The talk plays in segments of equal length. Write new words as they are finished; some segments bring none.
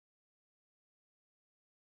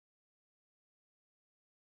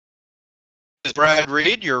is Brad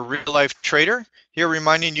Reed, your real life trader, here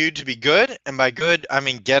reminding you to be good. And by good, I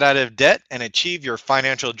mean get out of debt and achieve your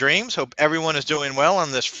financial dreams. Hope everyone is doing well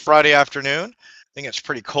on this Friday afternoon. I think it's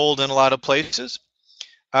pretty cold in a lot of places.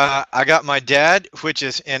 I got my dad, which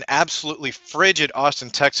is in absolutely frigid Austin,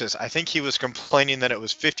 Texas. I think he was complaining that it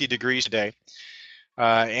was 50 degrees today.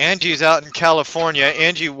 Angie's out in California.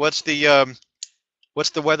 Angie, what's the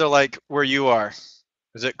weather like where you are?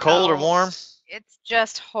 Is it cold or Oh, warm? it's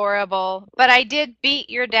just horrible. But I did beat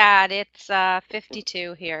your dad. It's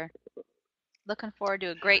 52 here. Looking forward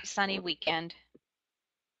to a great sunny weekend.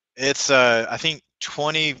 It's I think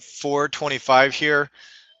 24, 25 here,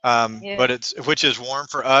 Yeah, but which is warm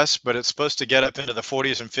for us, but it's supposed to get up into the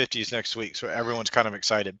 40s and 50s next week, so everyone's kind of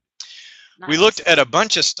excited. We looked nice. at a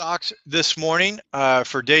bunch of stocks this morning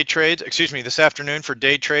for day trades, excuse me, this afternoon for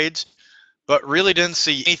day trades, but really didn't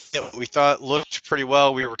see anything that we thought looked pretty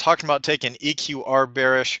well. We were talking about taking EQR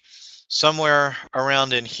bearish somewhere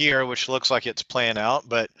around in here, which looks like it's playing out,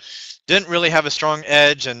 but didn't really have a strong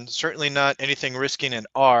edge and certainly not anything risking an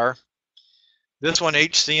R. This one,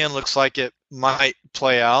 HCN, looks like it might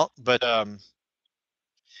play out, but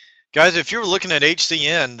guys, if you're looking at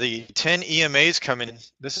HCN, the 10 EMAs coming.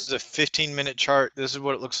 This is a 15-minute chart. This is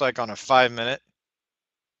what it looks like on a 5-minute.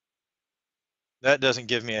 That doesn't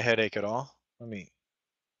give me a headache at all. Let me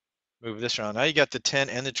move this around. Now you got the 10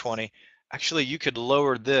 and the 20. Actually, you could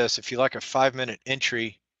lower this if you like a 5-minute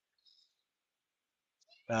entry.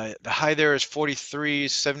 The high there is 43,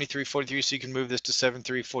 73, 43, so you can move this to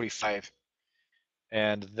 73, 45.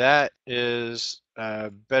 And that is a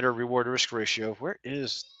better reward risk ratio. Where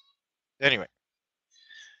is, anyway.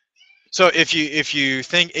 So if you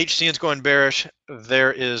think HCN is going bearish,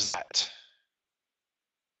 there is that.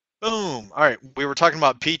 Boom. All right, we were talking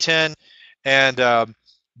about P10, and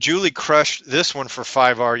Julie crushed this one for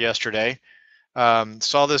 5R yesterday.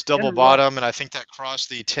 Saw this double Interrupt. bottom, and I think that crossed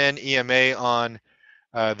the 10 EMA on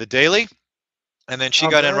the daily, and then she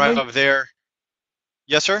got in right Bradley, up there.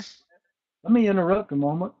 Yes, sir. let me interrupt a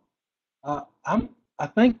moment. I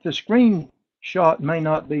think the screenshot may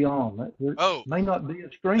not be on. There Oh, may not be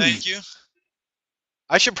a screen. thank you.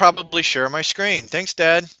 I should probably share my screen. Thanks,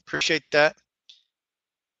 Dad. Appreciate that.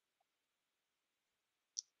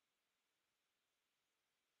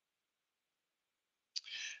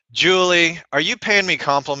 Julie, are you paying me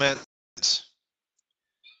compliments?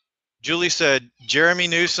 Julie said, Jeremy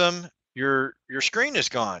Newsom, your screen is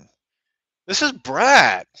gone. This is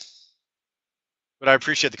Brad. But I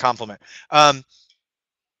appreciate the compliment. I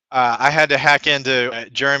had to hack into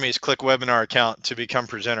Jeremy's Click Webinar account to become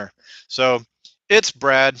presenter. So it's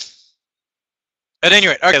Brad. At any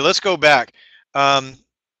rate, okay, let's go back.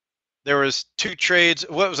 There was 2 trades.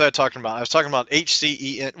 What was I talking about? I was talking about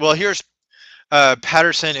HCEN. Well, here's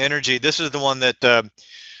Patterson Energy. This is the one that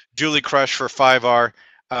Julie crushed for 5R.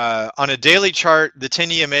 On a daily chart, the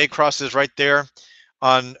 10 EMA crosses right there.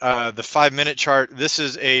 On the 5-minute chart, this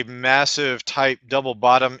is a massive type double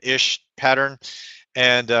bottom-ish pattern.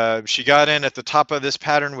 And she got in at the top of this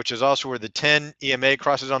pattern, which is also where the 10 EMA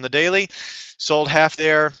crosses on the daily. Sold half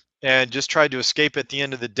there and just tried to escape at the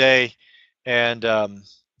end of the day. And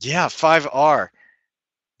yeah, 5R.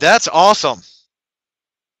 That's awesome.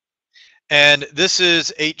 And this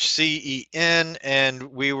is HCEN, and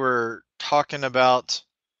we were talking about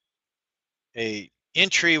a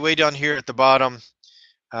entry way down here at the bottom,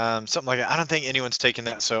 something like that. I don't think anyone's taking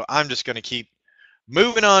that, so I'm just going to keep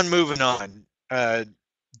moving on.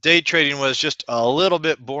 Day trading was just a little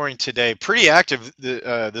bit boring today. Pretty active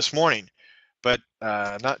this morning, but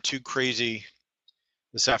not too crazy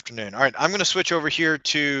this afternoon. All right, I'm going to switch over here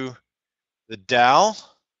to the Dow.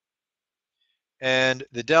 And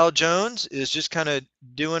the Dow Jones is just kind of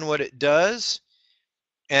doing what it does.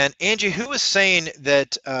 And Angie, who was saying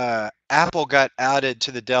that Apple got added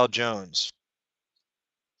to the Dow Jones?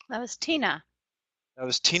 That was Tina. That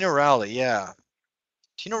was Tina Rowley, yeah.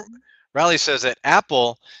 Tina Rowley says that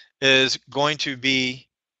Apple is going to be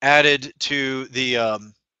added to the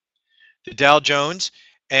Dow Jones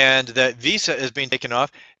and that Visa is being taken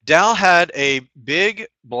off. Dow had a big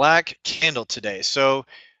black candle today. So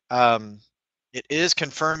it is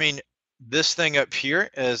confirming this thing up here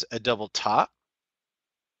as a double top.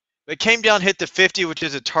 It came down, hit the 50, which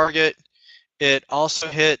is a target. It also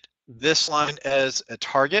hit this line as a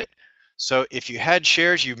target. So if you had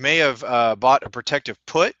shares, you may have bought a protective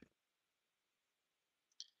put.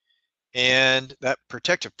 And that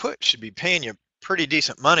protective put should be paying you pretty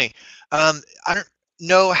decent money. I don't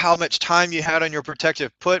know how much time you had on your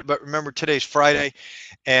protective put, but remember today's Friday,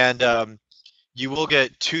 and you will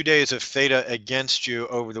get 2 days of theta against you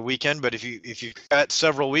over the weekend. But if you've got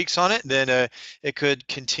several weeks on it, then it could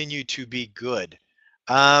continue to be good.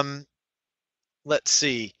 Let's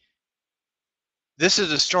see. This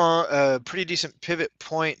is a strong, pretty decent pivot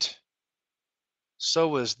point. So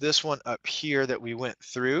was this one up here that we went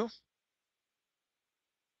through.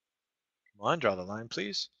 Come on, draw the line,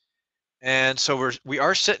 please. And so we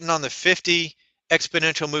are sitting on the 50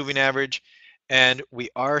 exponential moving average, and we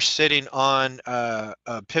are sitting on a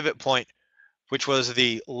pivot point, which was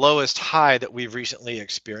the lowest high that we've recently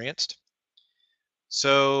experienced.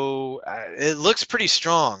 So it looks pretty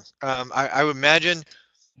strong. I would imagine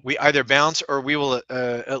we either bounce or we will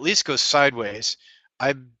at least go sideways.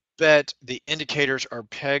 I bet the indicators are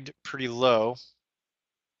pegged pretty low.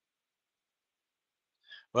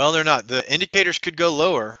 Well, they're not. The indicators could go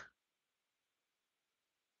lower,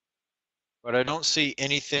 but I don't see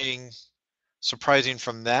anything surprising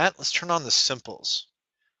from that. Let's turn on the simples.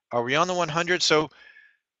 Are we on the 100? So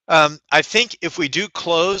I think if we do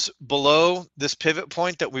close below this pivot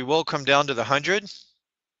point, that we will come down to the 100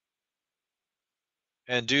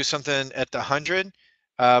 and do something at the 100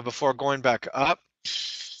 before going back up.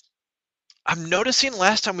 I'm noticing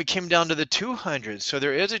last time we came down to the 200, so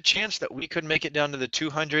there is a chance that we could make it down to the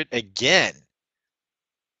 200 again.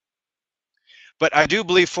 But I do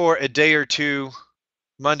believe for a day or two,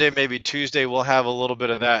 Monday, maybe Tuesday, we'll have a little bit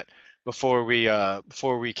of that before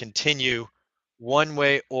we continue one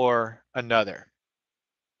way or another.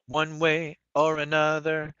 One way or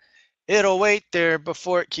another, it'll wait there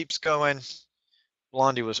before it keeps going.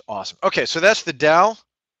 Blondie was awesome. Okay, so that's the Dow.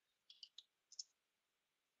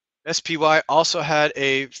 SPY also had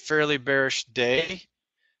a fairly bearish day.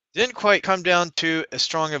 Didn't quite come down to as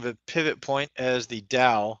strong of a pivot point as the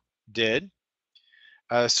Dow did.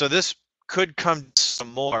 So this could come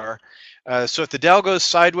some more. So if the Dow goes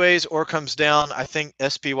sideways or comes down, I think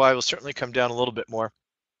SPY will certainly come down a little bit more.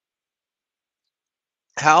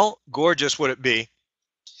 How gorgeous would it be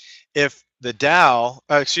if the Dow,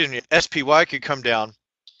 SPY could come down,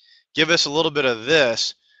 give us a little bit of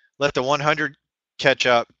this, let the 100 catch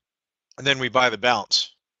up, and then we buy the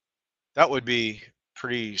bounce. That would be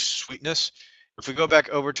pretty sweetness. If we go back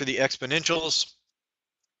over to the exponentials,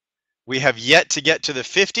 we have yet to get to the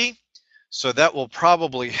 50, so that will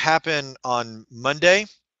probably happen on Monday.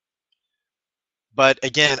 But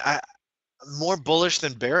again, I'm more bullish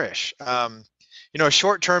than bearish.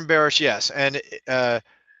 Short-term bearish, yes, and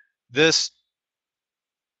this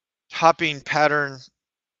topping pattern,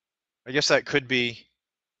 I guess that could be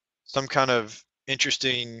some kind of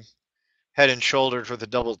interesting head and shoulders with a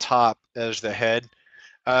double top as the head.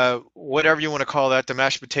 Whatever you want to call that, the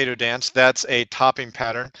mashed potato dance, that's a topping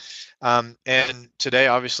pattern. And today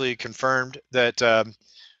obviously confirmed that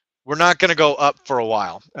we're not going to go up for a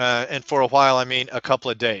while. And for a while, I mean a couple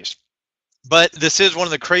of days. But this is one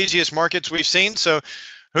of the craziest markets we've seen, so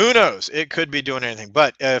who knows? It could be doing anything.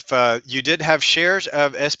 But if you did have shares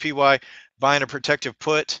of SPY, buying a protective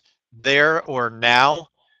put there or now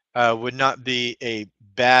would not be a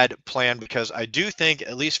bad plan, because I do think,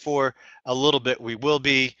 at least for a little bit, we will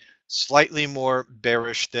be slightly more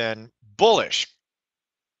bearish than bullish.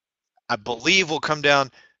 I believe we'll come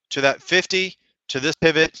down to that 50, to this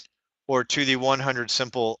pivot, or to the 100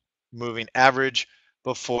 simple moving average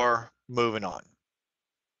before moving on.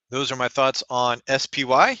 Those are my thoughts on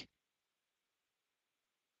SPY.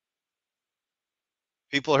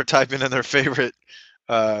 People are typing in their favorite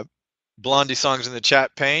Blondie songs in the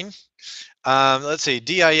chat pane. Let's see,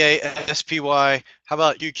 DIA, SPY, how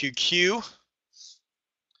about UQQ?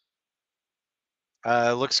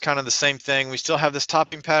 Looks kind of the same thing. We still have this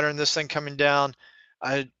topping pattern, this thing coming down.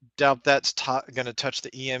 I doubt that's going to touch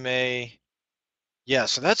the EMA. Yeah,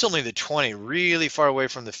 so that's only the 20, really far away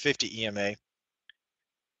from the 50 EMA.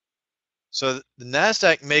 So the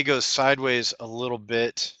NASDAQ may go sideways a little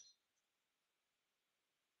bit.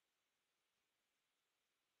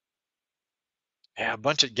 Yeah, a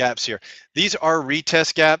bunch of gaps here. These are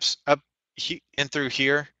retest gaps up and through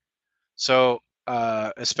here. So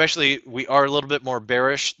especially we are a little bit more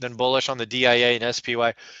bearish than bullish on the DIA and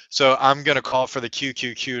SPY. So I'm going to call for the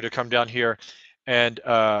QQQ to come down here and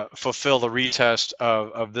fulfill the retest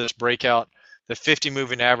of this breakout. The 50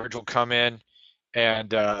 moving average will come in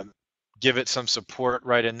and give it some support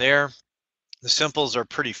right in there. The simples are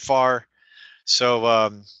pretty far. So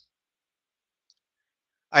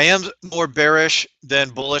I am more bearish than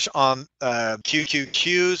bullish on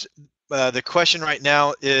QQQs. The question right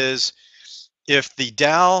now is, if the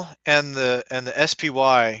Dow and the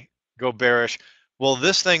SPY go bearish, will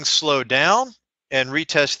this thing slow down and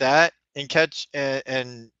retest that and catch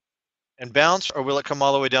and and bounce, or will it come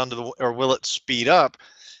all the way down to the, or will it speed up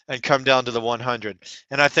and come down to the 100?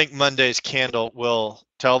 And I think Monday's candle will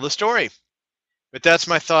tell the story. But that's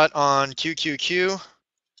my thought on QQQ,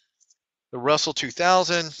 the Russell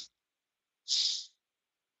 2000.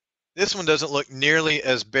 This one doesn't look nearly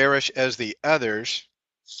as bearish as the others.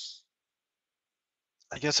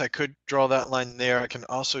 I guess I could draw that line there. I can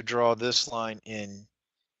also draw this line in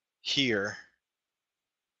here.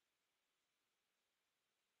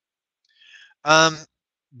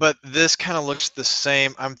 But this kind of looks the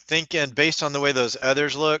same. I'm thinking, based on the way those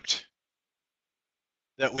others looked,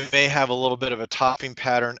 that we may have a little bit of a topping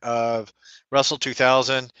pattern of Russell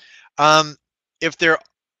 2000. If there,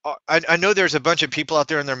 I know there's a bunch of people out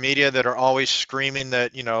there in their media that are always screaming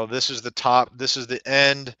that, you know, this is the top, this is the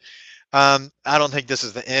end. I don't think this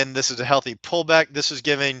is the end. This is a healthy pullback. This is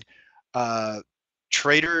giving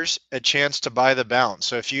traders a chance to buy the bounce.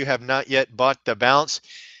 So if you have not yet bought the bounce,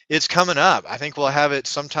 it's coming up. I think we'll have it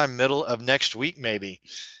sometime middle of next week, maybe.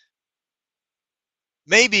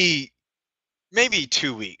 Maybe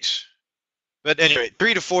 2 weeks. But anyway,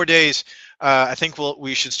 3 to 4 days, I think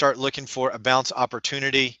we should start looking for a bounce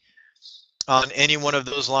opportunity on any one of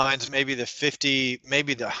those lines, maybe the 50,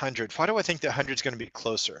 maybe the 100. Why do I think the 100 is going to be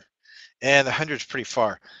closer? And the 100 is pretty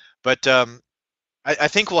far. But I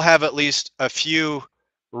think we'll have at least a few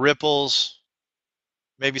ripples,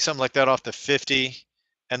 maybe something like that off the 50,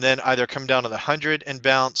 and then either come down to the 100 and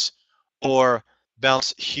bounce, or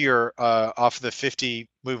bounce here off the 50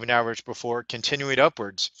 moving average before continuing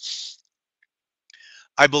upwards.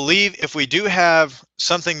 I believe if we do have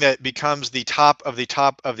something that becomes the top of the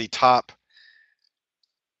top of the top,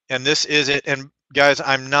 and this is it, and guys,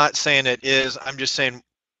 I'm not saying it is, I'm just saying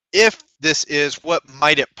if this is, what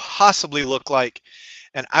might it possibly look like?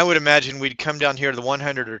 And I would imagine we'd come down here to the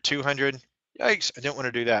 100 or 200. Yikes, I didn't want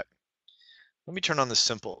to do that. Let me turn on the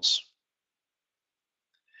simples.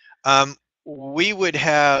 We would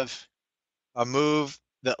have a move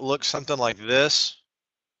that looks something like this,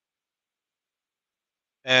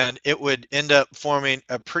 and it would end up forming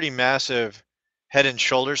a pretty massive head and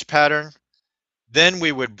shoulders pattern. Then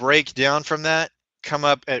we would break down from that, come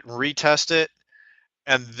up and retest it,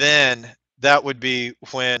 and then that would be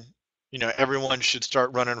when, you know, everyone should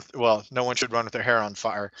start running. Well, no one should run with their hair on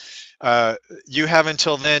fire. You have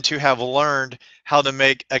until then to have learned how to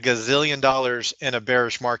make a gazillion dollars in a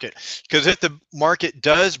bearish market. Because if the market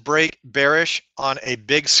does break bearish on a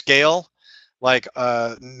big scale, like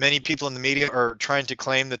many people in the media are trying to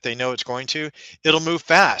claim that they know it's going to, it'll move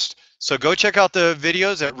fast. So go check out the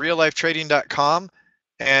videos at reallifetrading.com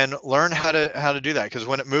and learn how to do that. Because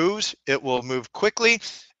when it moves, it will move quickly,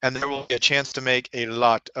 and there will be a chance to make a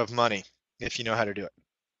lot of money if you know how to do it.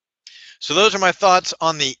 So those are my thoughts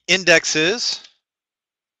on the indexes.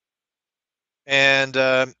 And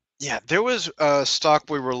yeah, there was a stock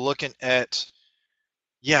we were looking at.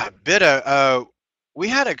 Yeah, BITA. We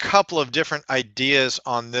had a couple of different ideas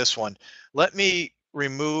on this one. Let me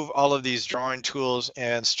remove all of these drawing tools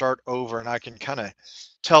and start over, and I can kind of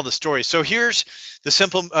tell the story. So here's the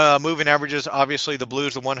simple moving averages. Obviously, the blue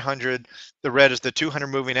is the 100, the red is the 200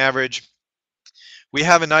 moving average. We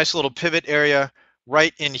have a nice little pivot area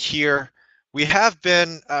right in here. We have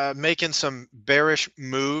been making some bearish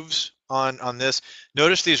moves on this.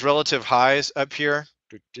 Notice these relative highs up here.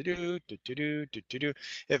 It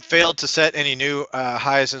failed to set any new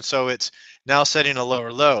highs, and so it's now setting a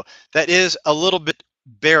lower low. That is a little bit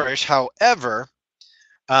bearish. However,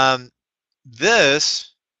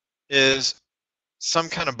 this is some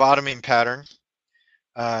kind of bottoming pattern,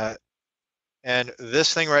 and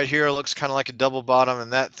this thing right here looks kind of like a double bottom,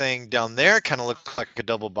 and that thing down there kind of looks like a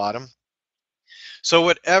double bottom. So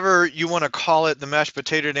whatever you want to call it, the mashed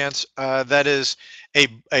potato dance, that is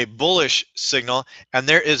a bullish signal, and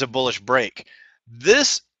there is a bullish break.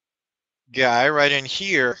 This guy right in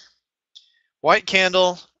here, white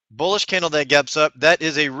candle, bullish candle that gaps up, that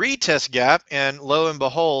is a retest gap, and lo and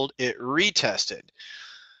behold, it retested.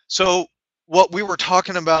 So what we were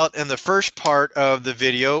talking about in the first part of the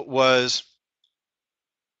video was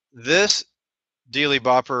this Daily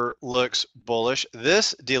Bopper looks bullish.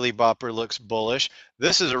 This Daily Bopper looks bullish.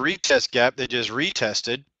 This is a retest gap they just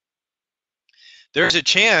retested. There's a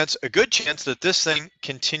chance, a good chance, that this thing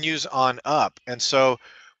continues on up. And so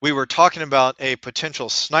we were talking about a potential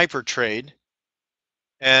sniper trade,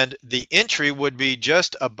 and the entry would be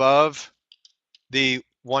just above the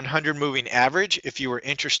 100 moving average if you were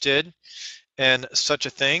interested in such a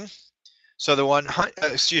thing. So the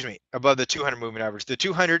above the 200 moving average. The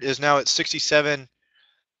 200 is now at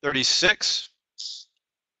 67.36.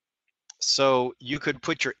 So you could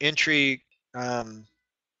put your entry,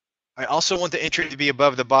 I I also want the entry to be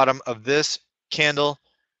above the bottom of this candle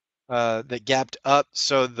that gapped up.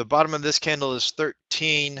 So the bottom of this candle is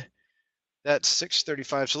 13. That's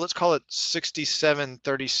 635. So let's call it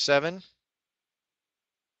 67.37.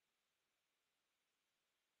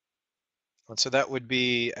 And so that would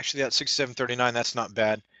be, actually that's 67.39. That's not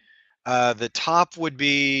bad. The top would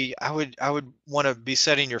be, I would want to be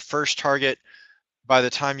setting your first target by the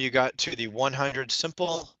time you got to the 100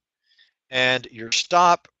 simple, and your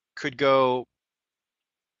stop could go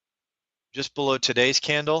just below today's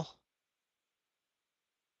candle,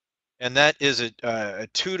 and that is a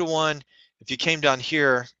 2-to-1. If you came down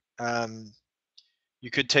here,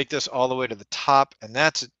 you could take this all the way to the top, and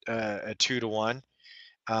that's a 2-to-1.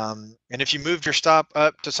 And if you moved your stop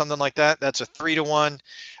up to something like that, that's a 3-to-1.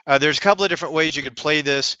 There's a couple of different ways you could play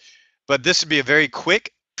this, but this would be a very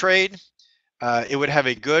quick trade. It would have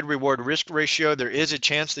a good reward risk ratio. There is a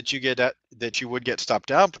chance that you would get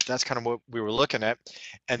stopped out, but that's kind of what we were looking at.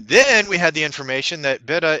 And then we had the information that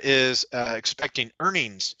BITA is expecting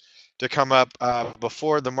earnings to come up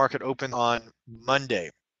before the market opened on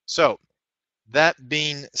Monday. So that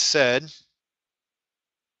being said,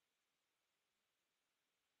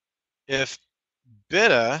 if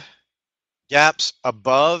BITA gaps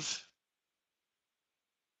above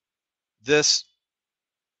this,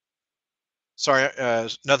 sorry,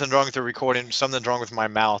 nothing wrong with the recording, something's wrong with my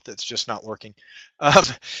mouth, it's just not working.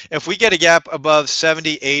 If we get a gap above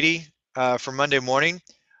 70.80 for Monday morning,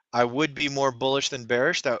 I would be more bullish than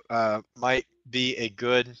bearish. That might be a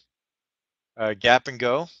good gap and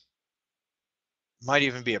go. Might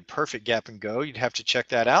even be a perfect gap and go. You'd have to check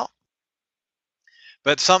that out.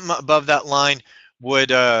 But something above that line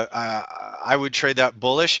would, I would trade that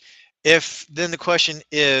bullish. If then the question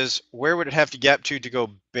is, where would it have to gap to go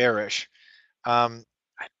bearish?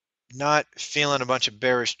 Not feeling a bunch of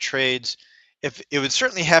bearish trades. If it would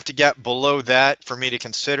certainly have to gap below that for me to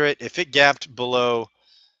consider it. If it gapped below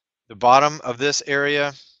the bottom of this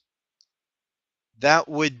area, that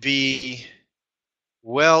would be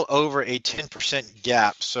well over a 10%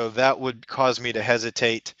 gap. So that would cause me to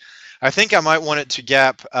hesitate. I think I might want it to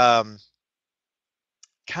gap kind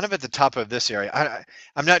of at the top of this area.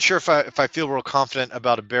 I'm not sure if I feel real confident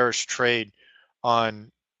about a bearish trade on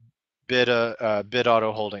BIT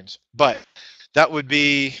Auto Holdings, but that would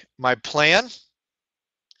be my plan.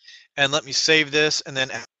 And let me save this, and then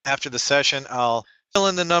after the session, I'll fill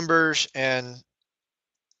in the numbers and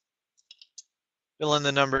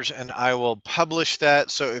I will publish that.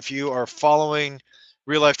 So if you are following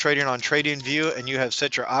Real Life Trading on TradingView and you have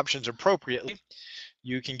set your options appropriately,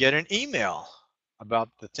 you can get an email about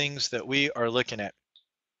the things that we are looking at.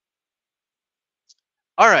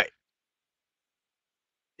 All right.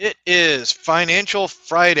 It is Financial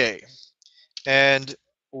Friday, and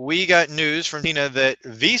we got news from Tina that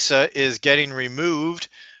Visa is getting removed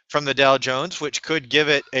from the Dow Jones, which could give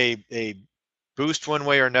it a boost one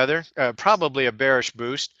way or another, probably a bearish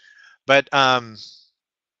boost. But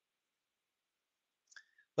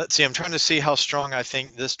let's see, I'm trying to see how strong I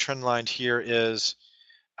think this trend line here is.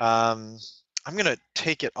 I'm going to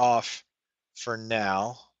take it off for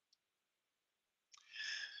now.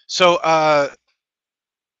 So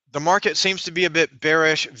the market seems to be a bit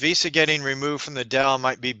bearish. Visa getting removed from the Dow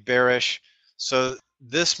might be bearish. So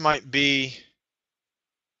this might be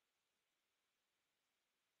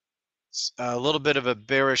a little bit of a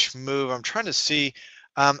bearish move. I'm trying to see.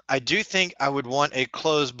 I do think I would want a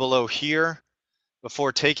close below here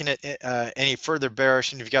before taking it any further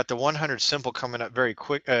bearish. And you've got the 100 simple coming up very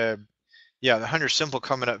quick. Yeah, the 100 simple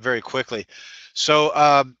coming up very quickly. So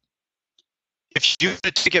if you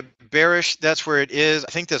take it bearish, that's where it is.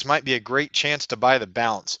 I think this might be a great chance to buy the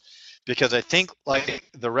bounce, because I think, like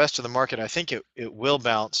the rest of the market, I think it will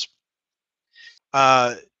bounce.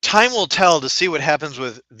 Time will tell to see what happens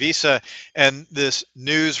with Visa and this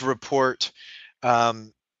news report. But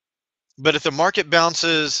if the market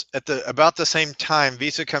bounces at about the same time,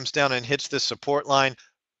 Visa comes down and hits this support line,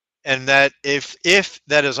 and that if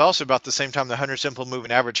that is also about the same time the 100 simple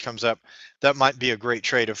moving average comes up, that might be a great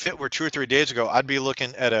trade. If it were 2 or 3 days ago, I'd be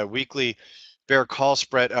looking at a weekly bear call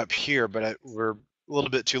spread up here, but we're a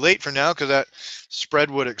little bit too late for now because that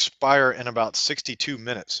spread would expire in about 62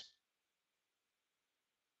 minutes.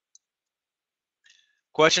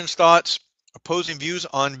 Questions, thoughts, opposing views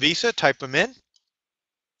on Visa, type them in.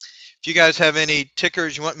 If you guys have any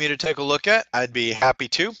tickers you want me to take a look at, I'd be happy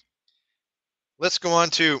to. Let's go on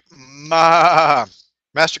to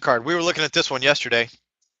MasterCard. We were looking at this one yesterday.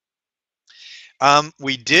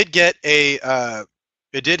 We did get it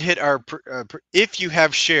did hit our, if you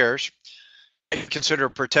have shares, consider a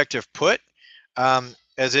protective put.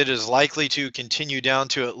 as it is likely to continue down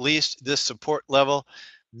to at least this support level,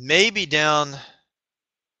 maybe down.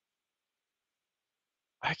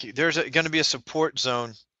 There's going to be a support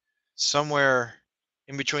zone somewhere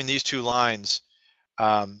in between these two lines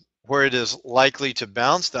where it is likely to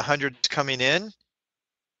bounce. The 100's coming in.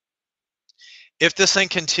 If this thing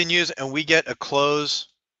continues and we get a close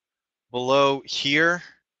below here,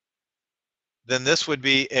 then this would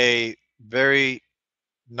be a very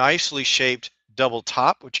nicely shaped double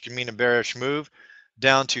top, which can mean a bearish move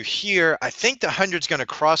down to here. I think the 100's going to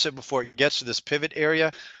cross it before it gets to this pivot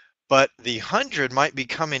area, but the 100 might be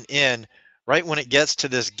coming in right when it gets to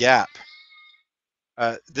this gap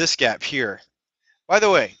here. By the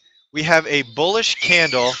way, we have a bullish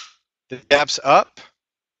candle that gaps up.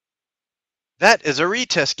 That is a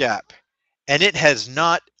retest gap, and it has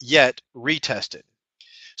not yet retested.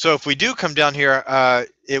 So if we do come down here,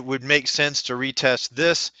 it would make sense to retest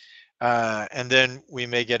this, and then we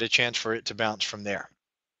may get a chance for it to bounce from there.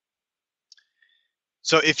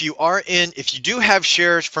 So if you do have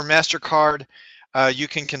shares for MasterCard, you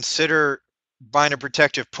can consider buying a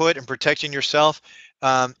protective put and protecting yourself,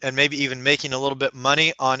 and maybe even making a little bit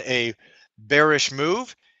money on a bearish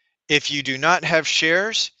move. If you do not have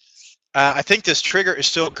shares, I think this trigger is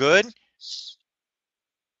still good.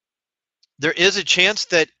 There is a chance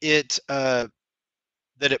that it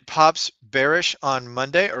pops bearish on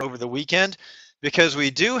Monday or over the weekend, because we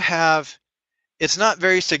do have, it's not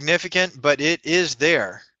very significant, but it is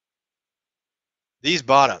there, these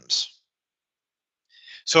bottoms.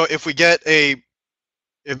 So if we get a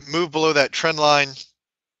move below that trend line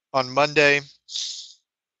on Monday,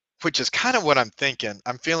 which is kind of what I'm thinking,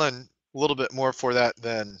 I'm feeling a little bit more for that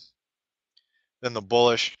than the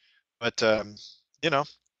bullish, but you know,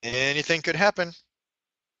 anything could happen.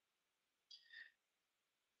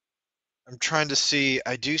 I'm trying to see,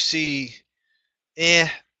 I do see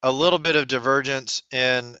a little bit of divergence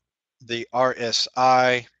in the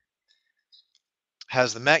RSI.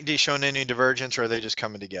 Has the MACD shown any divergence, or are they just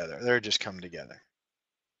coming together? They're just coming together.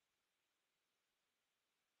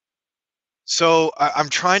 So I'm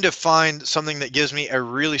trying to find something that gives me a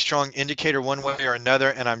really strong indicator one way or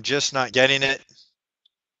another, and I'm just not getting it.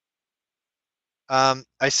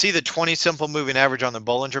 I see the 20 simple moving average on the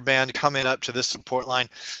Bollinger Band coming up to this support line.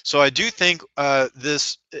 So I do think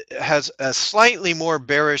this has a slightly more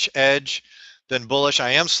bearish edge than bullish. I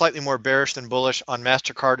am slightly more bearish than bullish on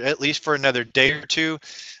MasterCard, at least for another day or two.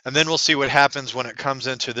 And then we'll see what happens when it comes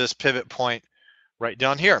into this pivot point right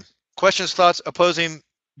down here. Questions, thoughts, opposing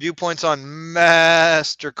viewpoints on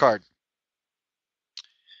MasterCard?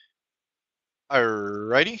 All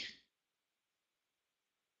righty.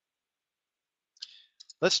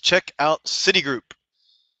 Let's check out Citigroup.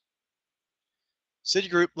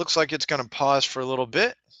 Citigroup looks like it's going to pause for a little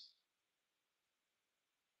bit.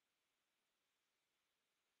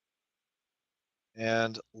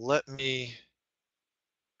 And let me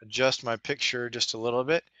adjust my picture just a little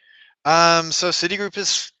bit. So Citigroup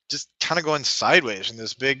is just kind of going sideways in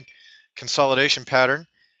this big consolidation pattern.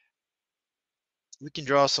 We can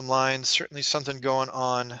draw some lines, certainly something going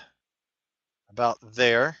on about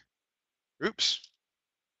there. Oops.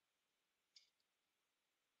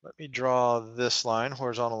 Let me draw this line,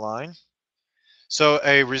 horizontal line. So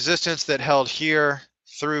a resistance that held here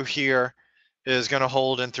through here is going to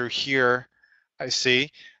hold in through here, I see.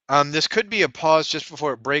 This could be a pause just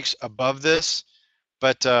before it breaks above this,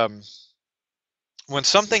 but when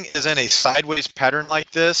something is in a sideways pattern like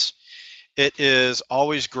this, it is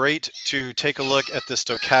always great to take a look at the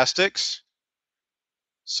stochastics.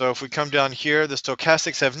 So if we come down here, the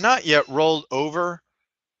stochastics have not yet rolled over.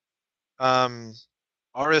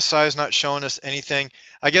 RSI is not showing us anything.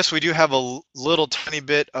 I guess we do have a little tiny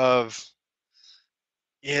bit of,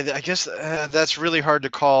 yeah, I guess that's really hard to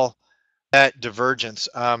call that divergence.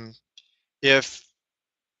 If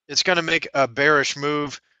it's going to make a bearish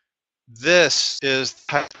move, this is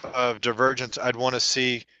the type of divergence I'd want to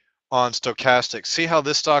see on stochastics. See how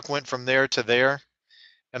this stock went from there to there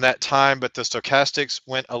in that time, but the stochastics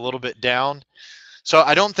went a little bit down. So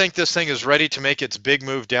I don't think this thing is ready to make its big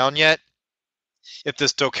move down yet. If the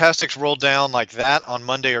stochastics roll down like that on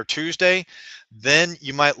Monday or Tuesday, then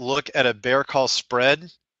you might look at a bear call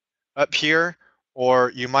spread up here,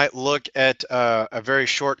 or you might look at a very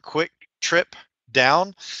short, quick trip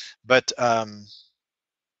down. But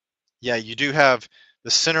yeah, you do have the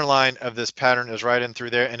center line of this pattern is right in through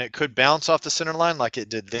there, and it could bounce off the center line like it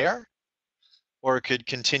did there, or it could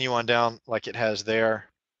continue on down like it has there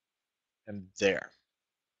and there.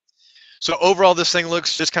 So overall, this thing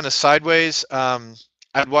looks just kind of sideways.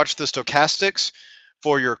 I'd watch the stochastics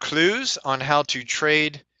for your clues on how to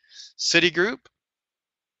trade Citigroup.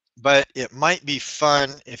 but it might be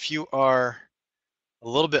fun if you are a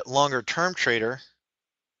little bit longer term trader.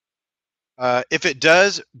 If it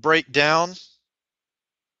does break down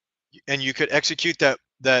and you could execute that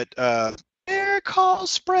bear call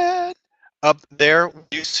spread up there,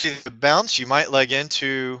 you see the bounce, you might leg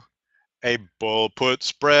into a bull put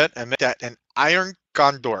spread and make that an iron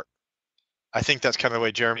condor. I think that's kind of the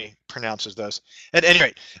way Jeremy pronounces those. At any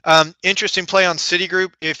rate, interesting play on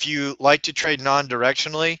Citigroup if you like to trade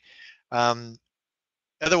non-directionally.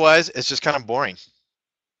 Otherwise, it's just kind of boring.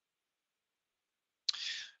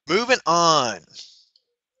 Moving on.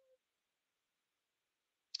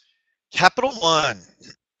 Capital One.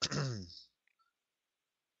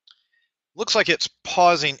 Looks like it's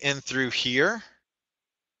pausing in through here.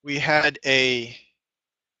 We had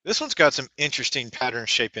this one's got some interesting patterns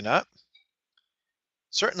shaping up.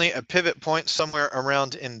 Certainly a pivot point somewhere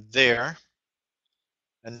around in there.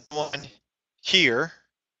 And one here.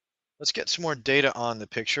 Let's get some more data on the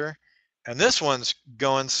picture. And this one's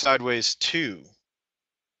going sideways too.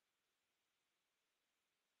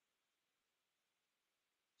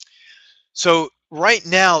 So right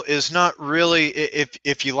now is not really,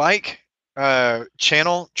 if you like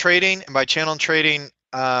channel trading, and by channel trading,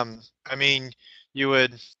 I mean you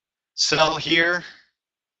would sell here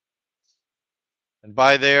and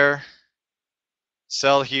buy there,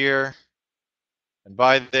 sell here and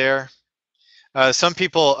buy there. Some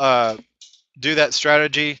people do that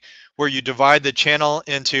strategy where you divide the channel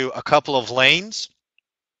into a couple of lanes,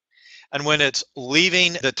 and when it's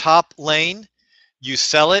leaving the top lane, you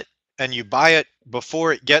sell it and you buy it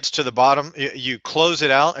before it gets to the bottom. You close it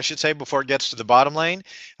out, I should say, before it gets to the bottom lane.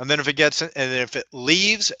 And then if it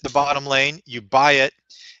leaves the bottom lane, you buy it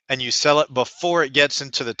and you sell it before it gets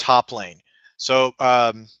into the top lane. So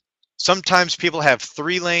sometimes people have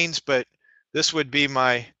 3 lanes, but this would be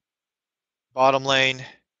my bottom lane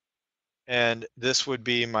and this would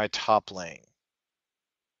be my top lane.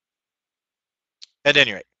 At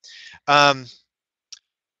any rate,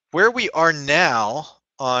 where we are now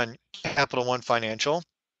on Capital One Financial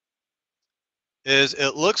is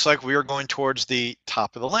it looks like we are going towards the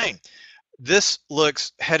top of the lane. This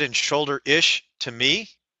looks head and shoulder-ish to me,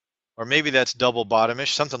 or maybe that's double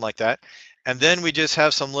bottom-ish, something like that. And then we just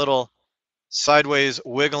have some little sideways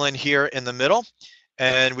wiggling here in the middle,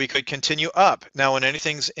 and we could continue up. Now, when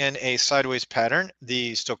anything's in a sideways pattern,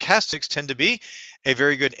 the stochastics tend to be a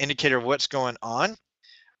very good indicator of what's going on.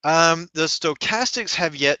 The stochastics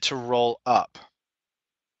have yet to roll up,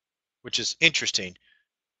 which is interesting.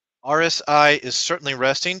 RSI is certainly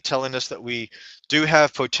resting, telling us that we do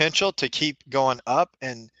have potential to keep going up,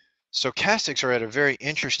 and stochastics are at a very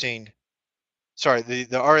interesting, the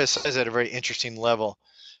RSI is at a very interesting level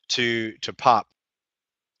to pop.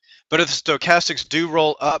 But if the stochastics do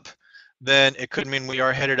roll up, then it could mean we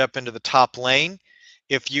are headed up into the top lane.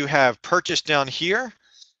 If you have purchase down here,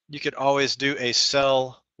 you could always do a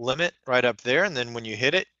sell limit right up there, and then when you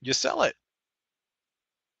hit it, you sell it.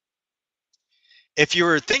 If you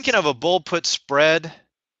were thinking of a bull put spread,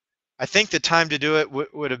 I think the time to do it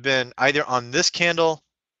would have been either on this candle.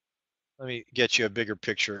 Let me get you a bigger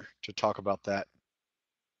picture to talk about that.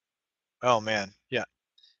 Oh man, yeah,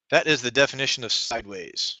 that is the definition of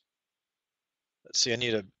sideways. Let's see, I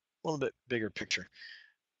need a little bit bigger picture.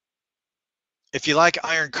 If you like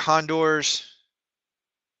iron condors,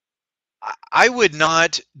 I would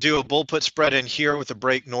not do a bull put spread in here with a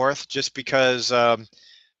break north, just because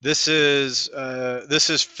this is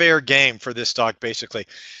fair game for this stock. Basically,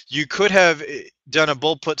 you could have done a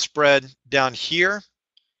bull put spread down here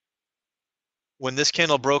when this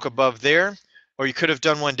candle broke above there, or you could have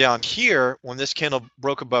done one down here when this candle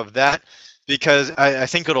broke above that, because I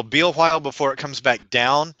think it'll be a while before it comes back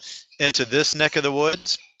down into this neck of the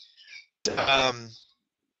woods.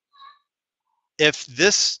 If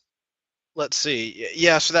this, let's see,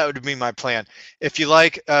 yeah, so that would be my plan. If you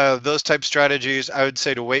like those type strategies, I would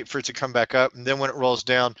say to wait for it to come back up, and then when it rolls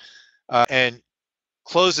down and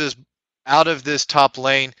closes out of this top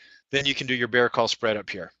lane, then you can do your bear call spread up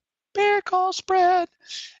here. Bear call spread,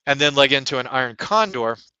 and then leg into an iron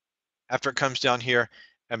condor after it comes down here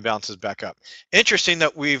and bounces back up. Interesting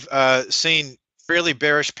that we've seen fairly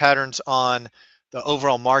bearish patterns on the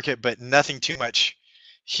overall market, but nothing too much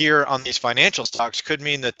here on these financial stocks. Could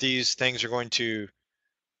mean that these things are going to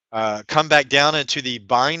come back down into the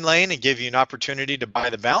buying lane and give you an opportunity to buy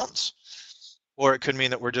the bounce, or it could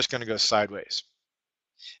mean that we're just going to go sideways.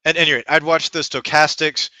 At any rate, I'd watch the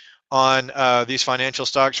stochastics on these financial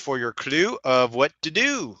stocks for your clue of what to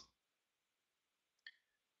do.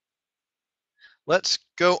 Let's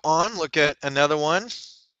go on, look at another one.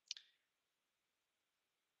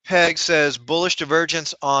 peg says bullish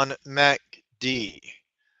divergence on MACD.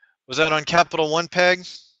 Was that on Capital One peg?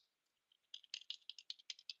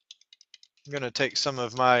 I'm going to take some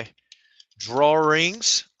of my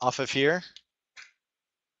drawings off of here.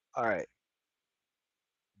 All right.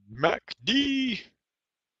 MACD.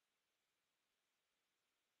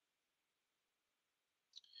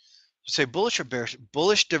 Say bullish or bearish?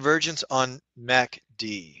 Bullish divergence on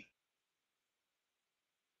MACD.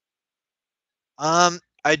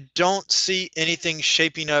 I don't see anything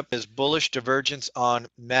shaping up as bullish divergence on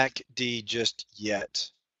MACD just yet.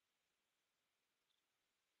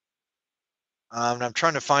 And I'm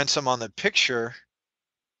trying to find some on the picture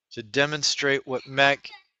to demonstrate what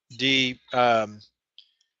MACD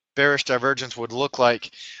bearish divergence would look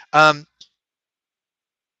like.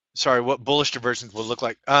 Sorry, what bullish divergence would look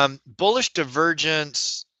like. Bullish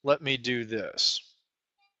divergence, let me do this.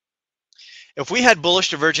 If we had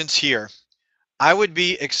bullish divergence here, I would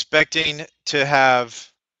be expecting to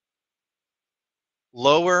have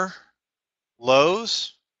lower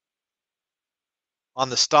lows on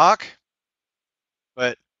the stock,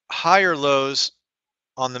 but higher lows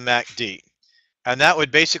on the MACD. And that would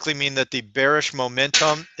basically mean that the bearish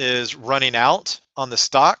momentum is running out on the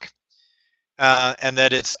stock, and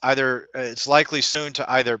that it's likely soon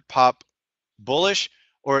to either pop bullish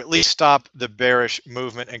or at least stop the bearish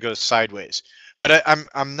movement and go sideways. But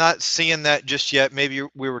I'm not seeing that just yet. Maybe you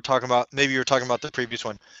were talking about the previous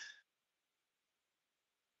one.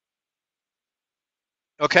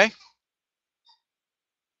 Okay.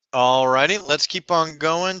 All righty, let's keep on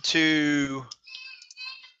going to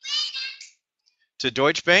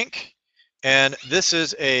Deutsche Bank, and this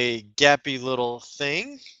is a gappy little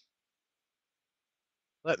thing.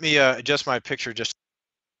 Let me adjust my picture just.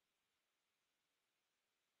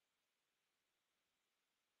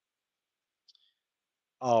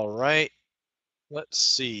 All right, let's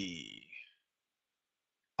see.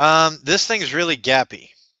 This thing is really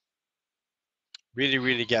gappy. Really,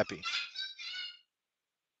 really gappy.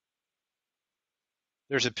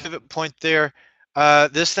 There's a pivot point there.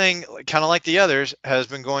 This thing, kind of like the others, has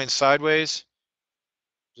been going sideways.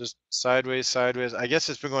 Just sideways, sideways. I guess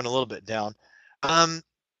it's been going a little bit down.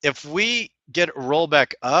 If we get a roll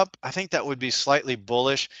back up, I think that would be slightly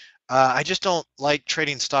bullish. I just don't like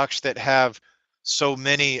trading stocks that have so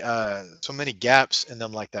many gaps in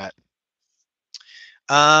them like that.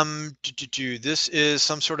 This is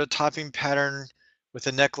some sort of topping pattern with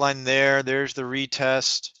a neckline there. There's the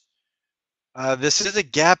retest. This is a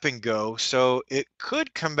gap and go, so it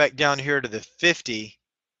could come back down here to the 50.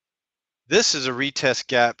 This is a retest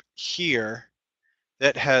gap here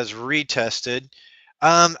that has retested.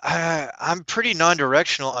 I'm pretty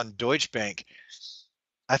non-directional on Deutsche Bank.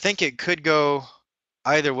 I think it could go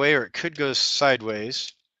either way, or it could go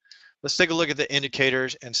sideways. Let's take a look at the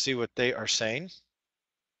indicators and see what they are saying.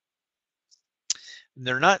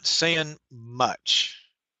 They're not saying much.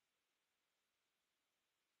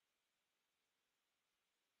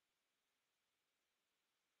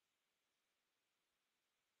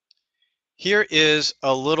 Here is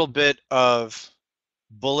a little bit of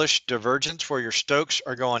bullish divergence where your Stokes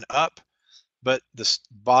are going up, but the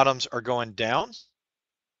bottoms are going down.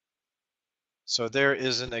 So there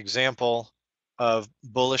is an example of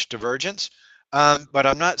bullish divergence, but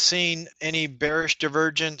I'm not seeing any bearish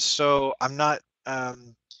divergence, so I'm not,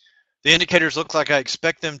 the indicators look like I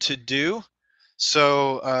expect them to do,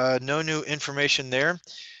 so no new information there.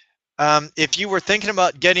 If you were thinking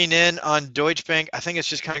about getting in on Deutsche Bank, I think it's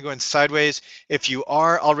just kind of going sideways. If you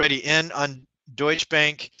are already in on Deutsche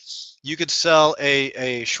Bank, you could sell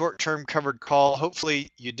a short-term covered call. Hopefully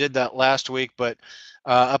you did that last week, but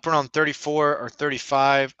up around 34 or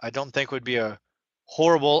 35, I don't think would be a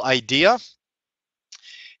horrible idea.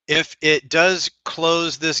 If it does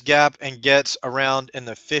close this gap and gets around in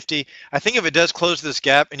the 50, I think if it does close this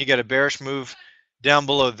gap and you get a bearish move down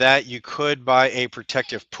below that, you could buy a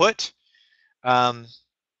protective put. But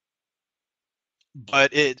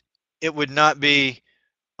it would not be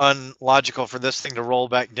unlogical for this thing to roll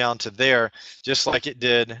back down to there, just like it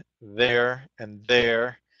did there and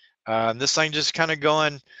there. This thing just kind of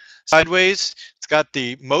going sideways. It's got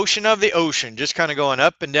the motion of the ocean, just kind of going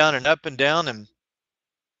up and down and up and down, and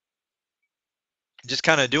just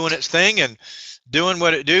kind of doing its thing and doing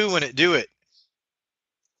what it do when it do it.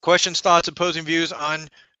 Questions, thoughts, opposing views on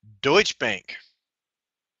Deutsche Bank.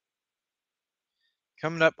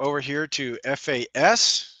 Coming up over here to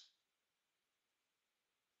FAS.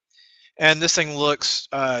 And this thing looks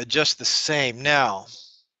just the same. Now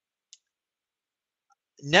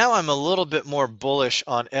I'm a little bit more bullish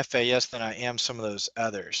on FAS than I am some of those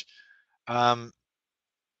others.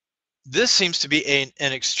 this seems to be an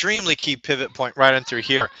extremely key pivot point right in through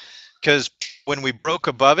here, because when we broke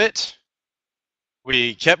above it,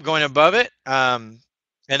 we kept going above it, and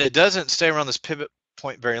it doesn't stay around this pivot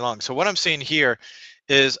point very long. So what I'm seeing here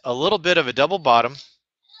is a little bit of a double bottom,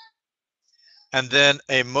 and then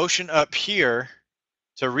a motion up here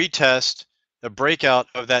to retest the breakout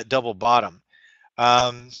of that double bottom.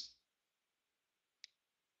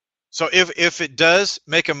 So if it does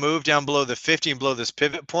make a move down below the 50 and below this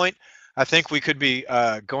pivot point, I think we could be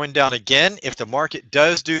going down again. If the market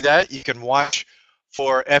does do that, you can watch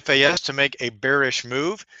for FAS to make a bearish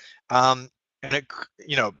move. And it,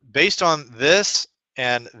 based on this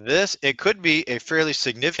and this, it could be a fairly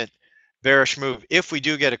significant bearish move if we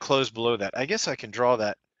do get a close below that. I guess I can draw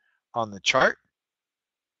that on the chart.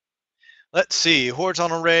 Let's see,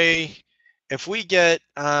 horizontal ray. If we get,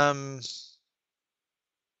 let's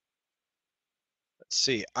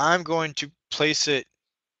see, I'm going to place it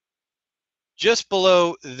just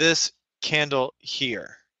below this candle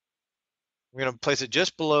here. We're going to place it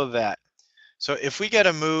just below that. So if we get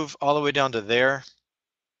a move all the way down to there,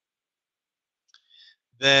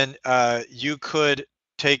 then you could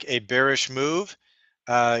take a bearish move.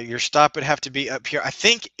 Your stop would have to be up here. I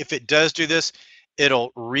think if it does do this,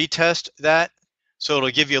 it'll retest that. So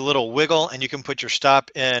it'll give you a little wiggle, and you can put your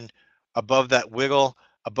stop in above that wiggle,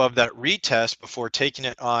 above that retest before taking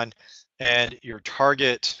it on. And your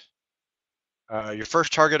target, your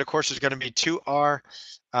first target, of course, is going to be 2R.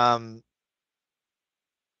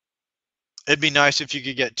 It'd be nice if you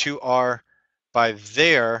could get 2R by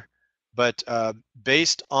there, but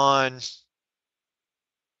based on,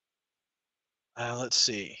 let's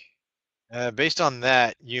see, based on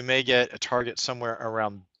that, you may get a target somewhere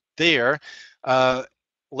around there.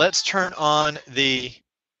 Let's turn on the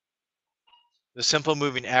simple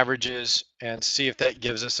moving averages and see if that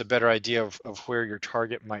gives us a better idea of where your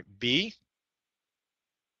target might be.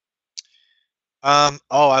 Oh,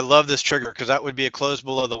 I love this trigger, because that would be a close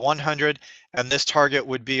below the 100, and this target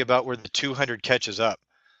would be about where the 200 catches up.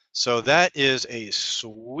 So that is a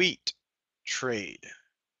sweet trade.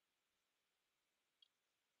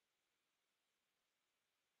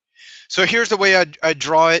 So here's the way I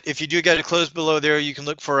draw it. If you do get a close below there, you can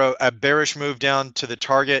look for a bearish move down to the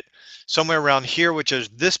target somewhere around here, which is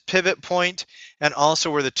this pivot point, and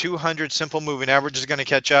also where the 200 simple moving average is going to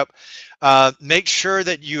catch up. Make sure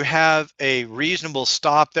that you have a reasonable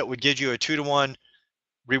stop that would give you a 2-to-1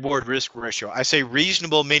 reward risk ratio. I say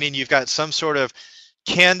reasonable, meaning you've got some sort of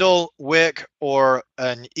candle, wick, or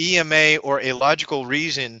an EMA, or a logical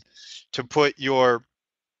reason to put your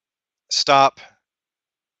stop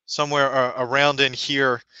somewhere around in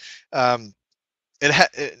here.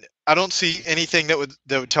 I don't see anything that would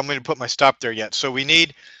tell me to put my stop there yet. So we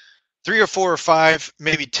need 3 or 4 or 5,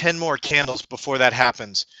 maybe 10 more candles before that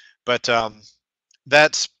happens. But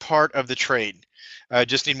that's part of the trade. I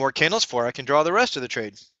just need more candles for I can draw the rest of the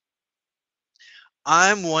trade.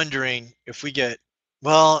 I'm wondering if we get,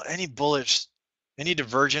 well, any bullish, any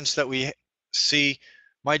divergence that we see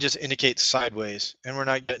might just indicate sideways, and we're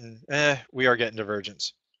not getting, we are getting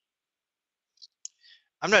divergence.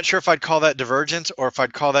 I'm not sure if I'd call that divergence or if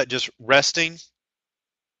I'd call that just resting.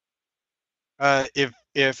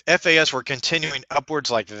 If FAS were continuing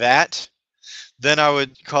upwards like that, then I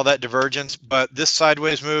would call that divergence. But this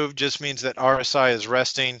sideways move just means that RSI is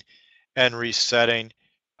resting and resetting.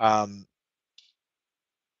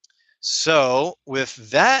 So with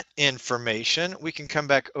that information, we can come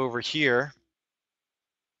back over here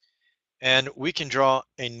and we can draw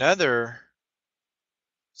another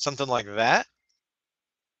something like that.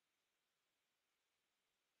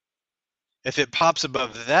 If it pops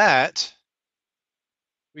above that,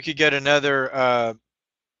 we could get another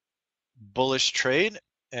bullish trade,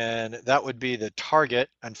 and that would be the target.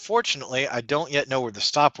 Unfortunately, I don't yet know where the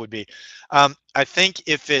stop would be. I think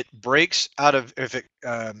if it breaks out of, if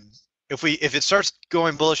it starts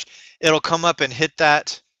going bullish, it'll come up and hit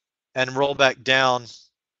that and roll back down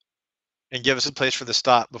and give us a place for the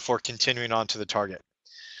stop before continuing on to the target.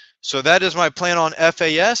 So that is my plan on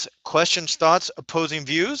FAS. Questions, thoughts, opposing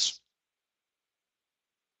views?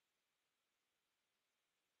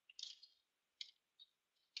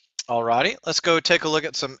 Alrighty, let's go take a look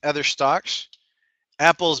at some other stocks.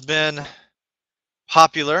 Apple's been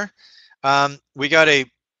popular. We got a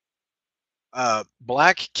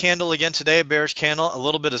black candle again today, a bearish candle, a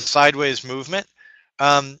little bit of sideways movement.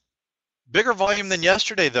 Bigger volume than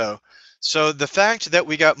yesterday though. So the fact that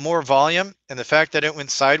we got more volume and the fact that it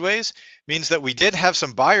went sideways means that we did have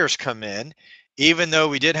some buyers come in, even though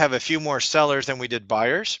we did have a few more sellers than we did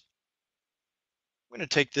buyers. I'm going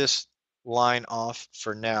to take this line off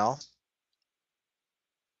for now.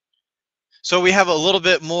 So we have a little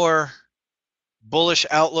bit more bullish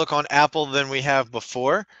outlook on Apple than we have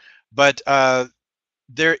before, but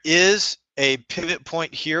there is a pivot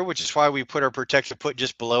point here, which is why we put our protective put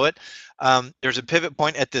just below it. There's a pivot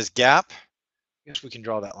point at this gap. I guess we can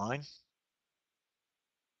draw that line.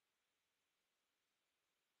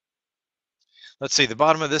 Let's see, the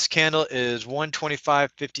bottom of this candle is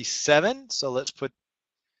 125.57. So let's put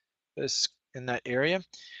this in that area.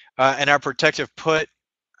 And our protective put,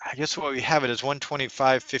 I guess what we have it is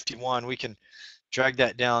 125.51. We can drag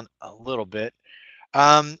that down a little bit.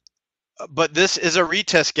 But this is a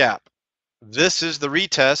retest gap. This is the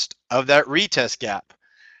retest of that retest gap.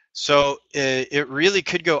 So it really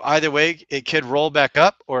could go either way. It could roll back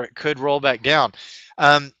up or it could roll back down.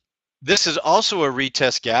 This is also a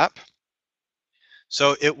retest gap.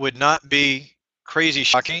 So it would not be crazy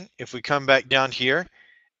shocking if we come back down here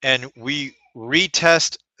and we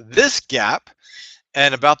retest this gap,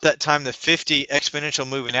 and about that time the 50 exponential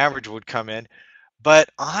moving average would come in. But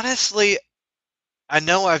honestly, I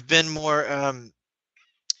know I've been more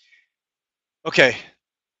okay,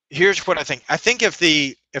 here's what I think. I think if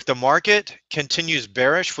the market continues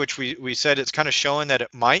bearish, which we said it's kind of showing that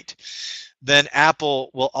it might, then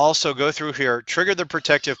Apple will also go through here, trigger the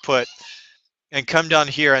protective put, and come down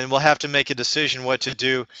here, and we'll have to make a decision what to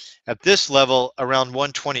do at this level around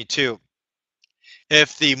 122.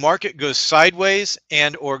 If the market goes sideways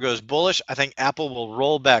and or goes bullish, I think Apple will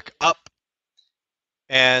roll back up,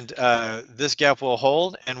 and this gap will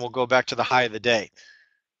hold, and we'll go back to the high of the day.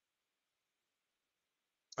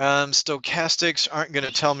 Stochastics aren't going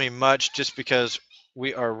to tell me much just because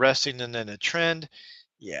we are resting and then a trend.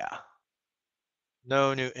 Yeah,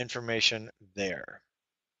 no new information there.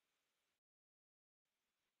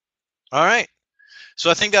 All right,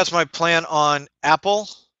 so I think that's my plan on Apple.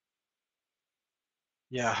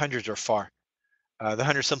 Yeah, hundreds are far. The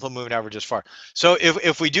 100 simple moving average is far. So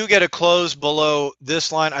if we do get a close below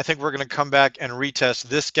this line, I think we're going to come back and retest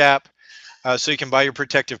this gap. So you can buy your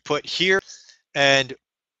protective put here and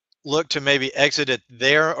look to maybe exit it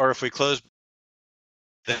there, or if we close,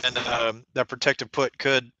 then that protective put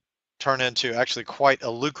could turn into actually quite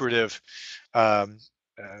a lucrative,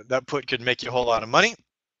 that put could make you a whole lot of money.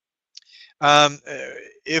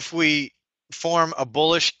 If we form a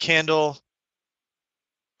bullish candle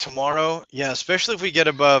tomorrow, yeah, especially if we get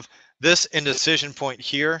above this indecision point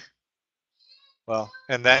here, well,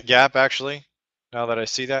 and that gap actually, now that I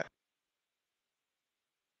see that.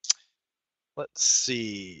 Let's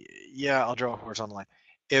see, yeah, I'll draw a horizontal line.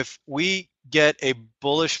 If we get a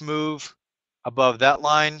bullish move above that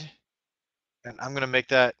line, and I'm going to make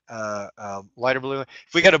that lighter blue.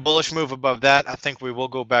 If we get a bullish move above that, I think we will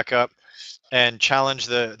go back up and challenge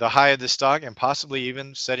the high of the stock and possibly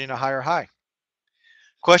even setting a higher high.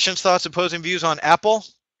 Questions, thoughts, opposing views on Apple?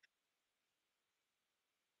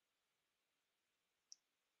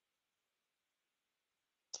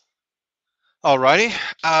 Alrighty,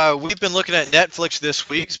 we've been looking at Netflix this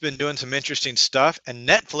week. It's been doing some interesting stuff, and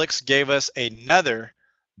Netflix gave us another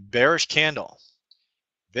bearish candle.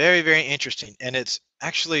 Very, very interesting, and it's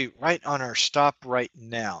actually right on our stop right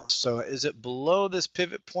now. So is it below this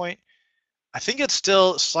pivot point? I think it's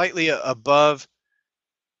still slightly above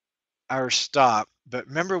our stop, but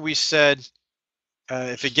remember we said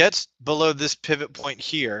if it gets below this pivot point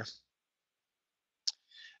here,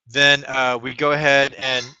 then we go ahead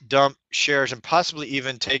and dump shares and possibly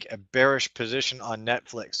even take a bearish position on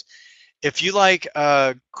Netflix. If you like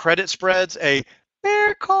credit spreads, a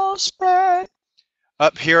bear call spread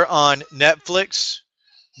up here on Netflix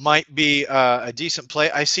might be a decent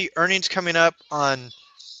play. I see earnings coming up on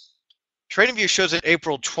TradingView shows it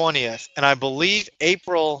April 20th, and I believe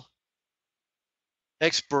April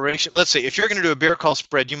expiration. Let's see, if you're going to do a bear call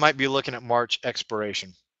spread, you might be looking at March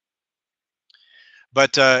expiration.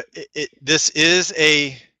 But this is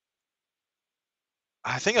a,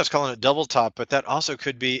 I think I was calling it double top, but that also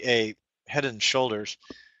could be a head and shoulders.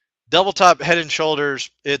 Double top, head and shoulders,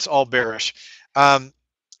 it's all bearish. I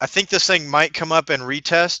think this thing might come up and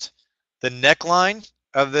retest the neckline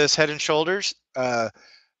of this head and shoulders.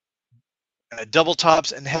 Double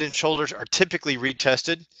tops and head and shoulders are typically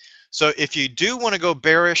retested. So if you do want to go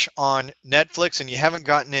bearish on Netflix and you haven't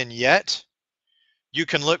gotten in yet, you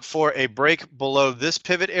can look for a break below this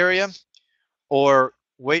pivot area or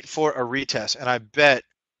wait for a retest, and I bet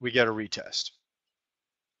we get a retest.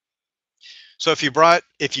 So if you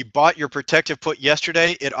bought your protective put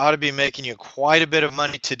yesterday, it ought to be making you quite a bit of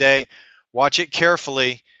money today. Watch it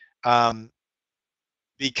carefully,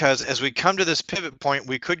 because as we come to this pivot point,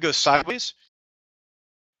 we could go sideways,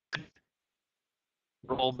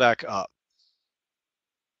 roll back up.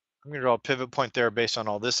 I'm going to draw a pivot point there based on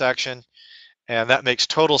all this action. And that makes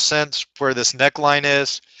total sense where this neckline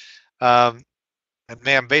is. And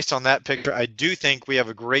man, based on that picture, I do think we have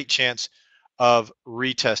a great chance of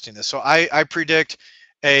retesting this. So I predict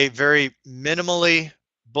a very minimally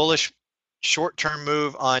bullish short-term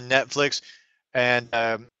move on Netflix, and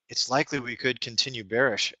it's likely we could continue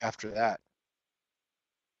bearish after that.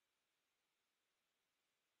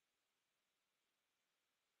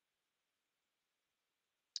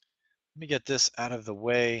 Let me get this out of the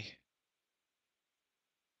way.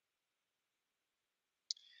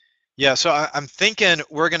 Yeah, so I'm thinking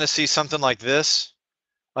we're going to see something like this,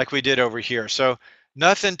 like we did over here. So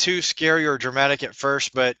nothing too scary or dramatic at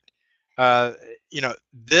first, but you know,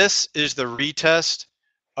 this is the retest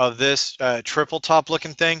of this triple top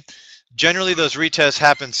looking thing. Generally, those retests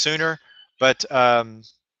happen sooner, but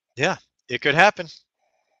yeah, it could happen.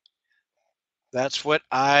 That's what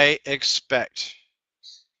I expect.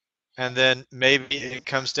 And then maybe it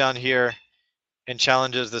comes down here and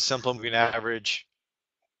challenges the simple moving average.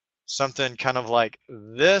 Something kind of like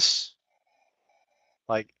this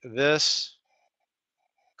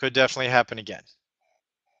could definitely happen again.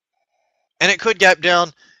 And it could gap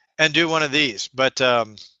down and do one of these, but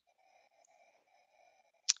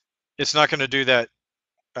it's not going to do that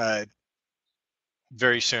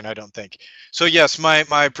very soon, I don't think. So yes,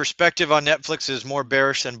 my perspective on Netflix is more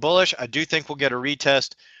bearish than bullish. I do think we'll get a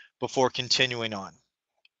retest before continuing on.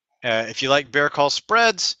 If you like bear call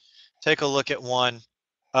spreads, take a look at one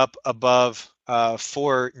up above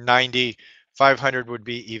 490. 500 would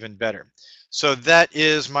be even better. So that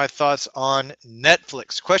is my thoughts on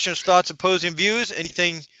Netflix. Questions, thoughts, opposing views?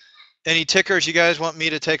 Anything, any tickers you guys want me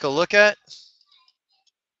to take a look at?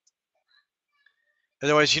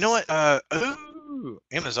 Otherwise, you know what? Ooh,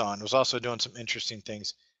 Amazon was also doing some interesting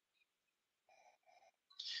things.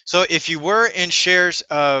 So if you were in shares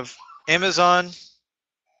of Amazon,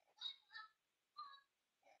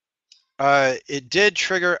 it did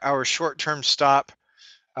trigger our short-term stop.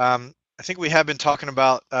 I think we have been talking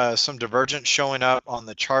about some divergence showing up on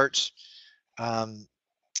the charts.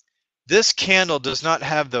 This candle does not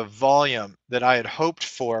have the volume that I had hoped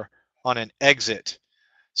for on an exit.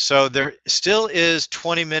 So there still is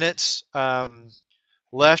 20 minutes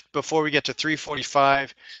left before we get to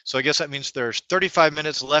 345. So I guess that means there's 35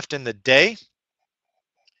 minutes left in the day.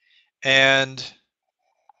 And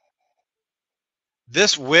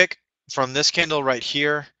this wick from this candle right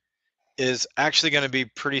here is actually going to be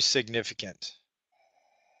pretty significant.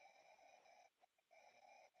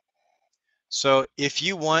 So if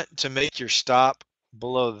you want to make your stop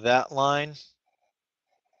below that line,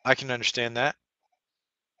 I can understand that.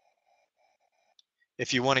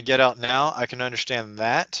 If you want to get out now, I can understand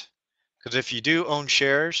that. Because if you do own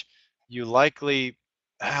shares, you likely,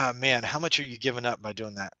 man, how much are you giving up by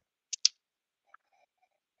doing that?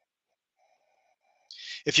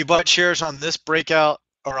 If you bought shares on this breakout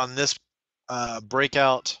or on this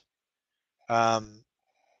breakout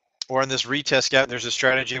or on this retest gap, there's a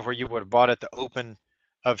strategy where you would have bought at the open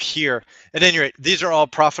of here. At any rate, these are all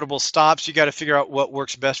profitable stops. You got to figure out what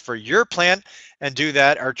works best for your plan and do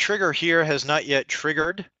that. Our trigger here has not yet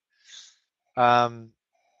triggered,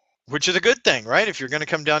 which is a good thing, right? If you're going to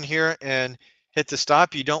come down here and hit the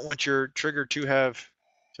stop, you don't want your trigger to have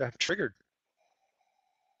triggered.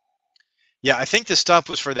 Yeah, I think the stop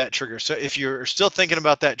was for that trigger. So if you're still thinking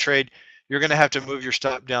about that trade, you're going to have to move your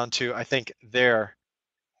stop down to, I think, there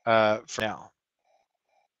for now.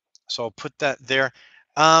 So I'll put that there.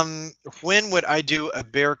 When would I do a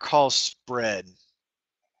bear call spread?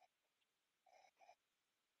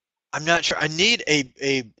 I'm not sure. I need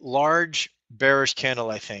a large bearish candle,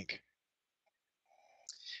 I think.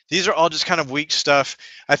 These are all just kind of weak stuff.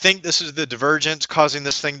 I think this is the divergence causing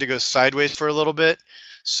this thing to go sideways for a little bit.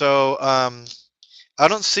 So I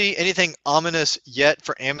don't see anything ominous yet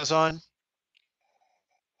for Amazon.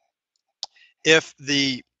 If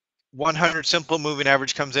the 100 simple moving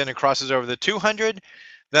average comes in and crosses over the 200,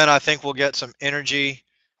 then I think we'll get some energy,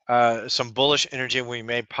 some bullish energy, and we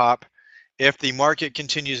may pop. If the market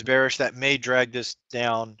continues bearish, that may drag this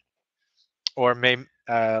down or may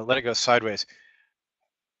let it go sideways.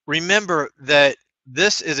 Remember that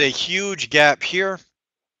this is a huge gap here.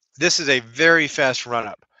 This is a very fast run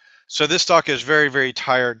up. So this stock is very, very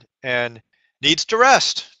tired and needs to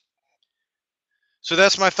rest. So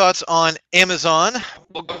that's my thoughts on Amazon.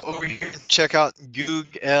 We'll go over here and check out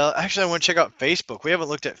Google. Actually, I want to check out Facebook. We haven't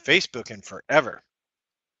looked at Facebook in forever.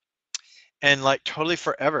 And like totally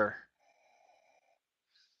forever.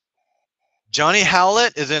 Johnny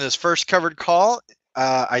Howlett is in his first covered call.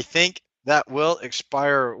 I think that will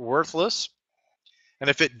expire worthless. And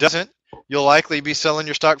if it doesn't, you'll likely be selling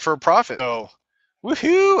your stock for a profit. So,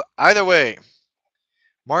 woohoo! Either way,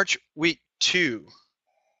 March week 2.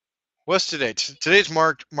 What's today? Today's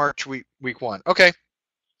March week 1. Okay.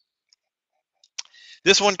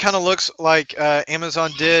 This one kind of looks like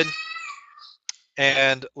Amazon did.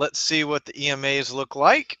 And let's see what the EMAs look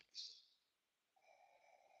like.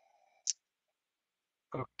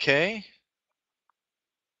 Okay.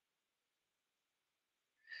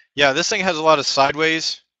 Yeah, this thing has a lot of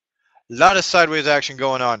sideways action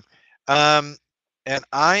going on. And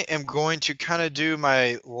I am going to kind of do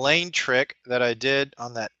my lane trick that I did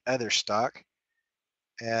on that other stock.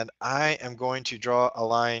 And I am going to draw a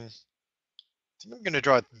line. I think I'm going to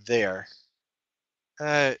draw it there.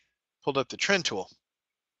 I pulled up the trend tool.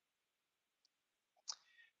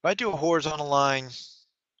 If I do a horizontal line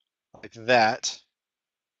like that,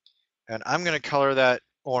 and I'm going to color that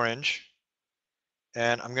orange,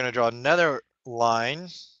 and I'm going to draw another line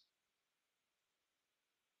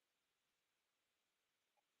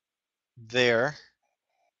there,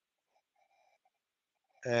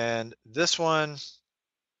 and this one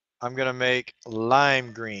I'm going to make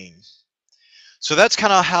lime green. So that's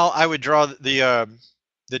kind of how I would draw the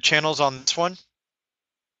channels on this one.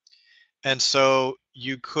 And so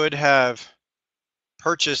you could have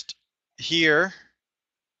purchased here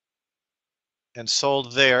and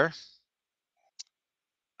sold there.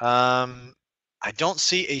 I don't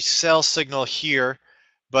see a sell signal here,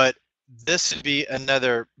 but this would be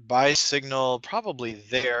another buy signal probably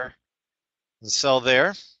there and sell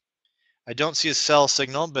there. I don't see a sell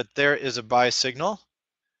signal, but there is a buy signal.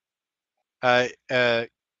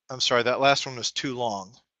 I'm sorry, that last one was too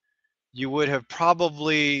long. You would have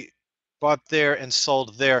probably bought there and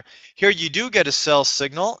sold there. Here you do get a sell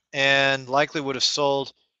signal and likely would have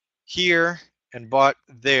sold here and bought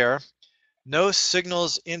there. No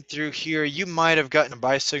signals in through here. You might have gotten a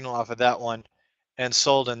buy signal off of that one and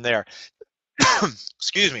sold in there.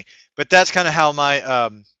 Excuse me. But that's kind of how my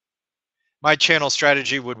my channel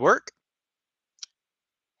strategy would work.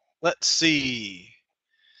 Let's see.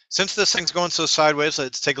 Since this thing's going so sideways,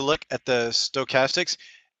 let's take a look at the stochastics.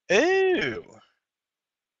 Ew.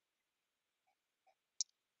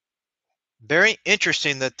 Very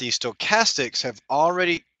interesting that the stochastics have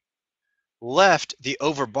already left the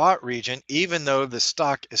overbought region, even though the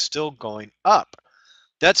stock is still going up.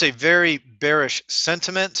 That's a very bearish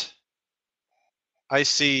sentiment. I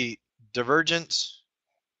see divergence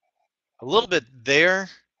a little bit there,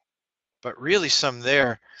 but really some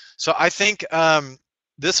there. So I think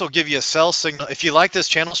this will give you a sell signal. If you like this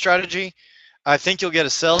channel strategy, I think you'll get a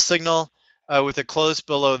sell signal with a close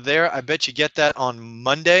below there. I bet you get that on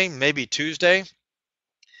Monday, maybe Tuesday.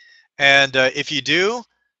 And if you do,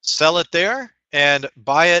 sell it there and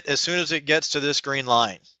buy it as soon as it gets to this green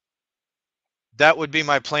line. That would be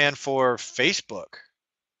my plan for Facebook.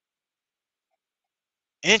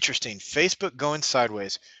 Interesting. Facebook going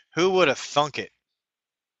sideways. Who would have thunk it?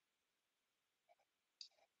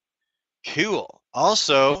 Cool.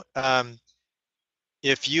 Also,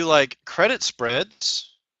 if you like credit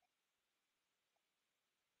spreads,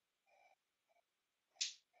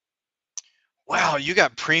 wow, you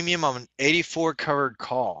got premium on an 84 covered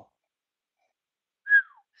call.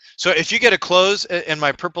 So if you get a close in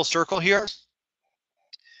my purple circle here,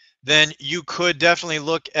 then you could definitely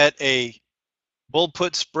look at a bull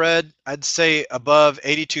put spread. I'd say above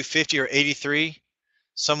 82.50 or 83,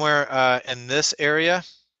 somewhere in this area.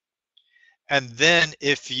 And then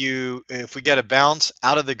if we get a bounce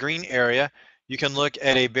out of the green area, you can look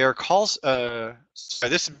at a bear call.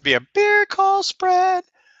 This would be a bear call spread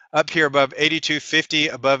up here above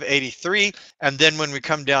 82.50, above 83, and then when we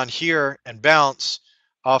come down here and bounce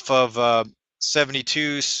off of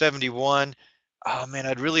 72, 71. Oh man,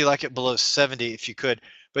 I'd really like it below 70 if you could,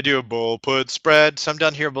 but do a bull put spread. Some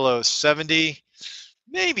down here below 70,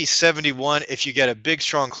 maybe 71 if you get a big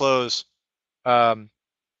strong close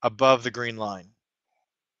above the green line.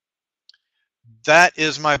 That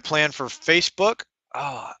is my plan for Facebook.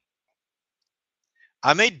 Oh,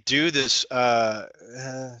 I may do this.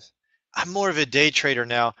 I'm more of a day trader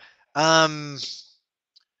now. Wow,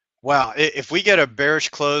 if we get a bearish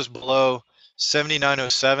close below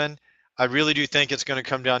 79.07, I really do think it's going to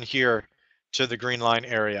come down here to the green line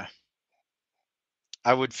area.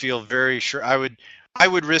 I would feel very sure. I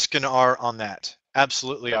would risk an R on that.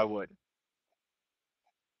 Absolutely, I would.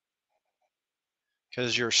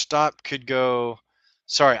 Because your stop could go.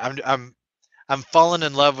 Sorry, I'm falling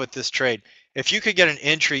in love with this trade. If you could get an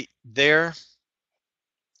entry there,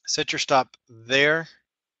 set your stop there,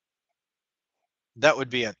 that would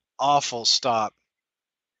be an awful stop.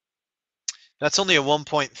 That's only a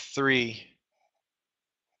 1.3.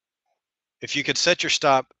 if you could set your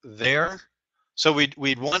stop there. So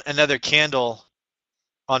we'd want another candle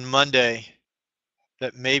on Monday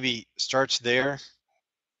that maybe starts there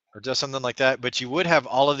or does something like that, but you would have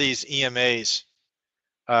all of these EMAs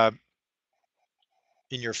in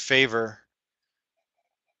your favor.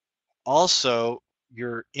 Also,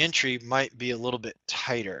 your entry might be a little bit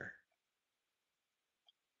tighter.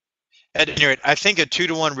 At any rate, I think a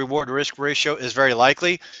 2-to-1 reward risk ratio is very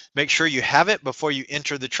likely. Make sure you have it before you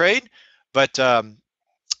enter the trade. But I'm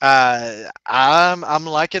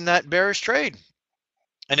liking that bearish trade.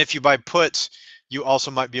 And if you buy puts, you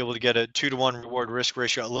also might be able to get a 2-to-1 reward risk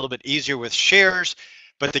ratio a little bit easier with shares.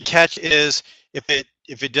 But the catch is if it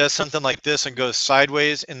does something like this and goes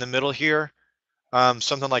sideways in the middle here,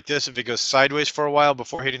 something like this, if it goes sideways for a while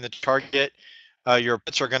before hitting the target, your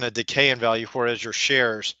puts are going to decay in value, whereas your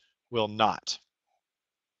shares will not.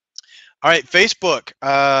 All right, Facebook.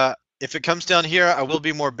 If it comes down here, I will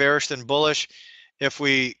be more bearish than bullish. If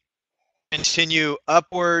we continue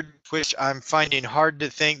upward, which I'm finding hard to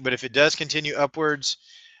think, but if it does continue upwards,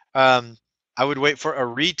 I would wait for a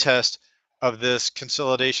retest of this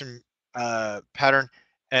consolidation pattern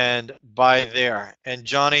and buy there. And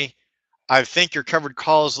Johnny, I think your covered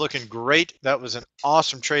call is looking great. That was an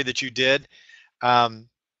awesome trade that you did.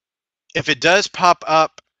 If it does pop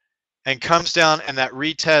up and comes down and that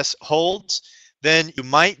retest holds, then you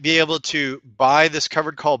might be able to buy this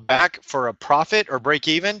covered call back for a profit or break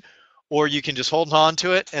even, or you can just hold on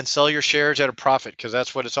to it and sell your shares at a profit, because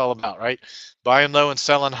that's what it's all about, right? Buying low and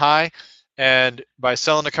selling high. And by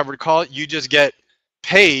selling a covered call, you just get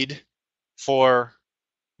paid for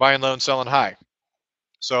buying low and selling high.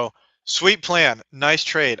 So sweet plan, nice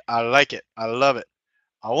trade. I like it. I love it.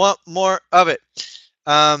 I want more of it.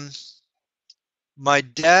 My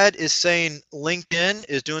dad is saying LinkedIn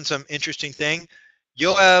is doing some interesting thing.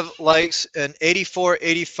 Yoav likes an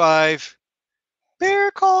 84.85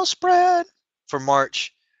 bear call spread for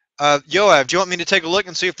March. Yoav, do you want me to take a look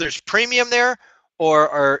and see if there's premium there,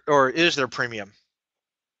 or is there premium?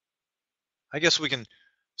 I guess we can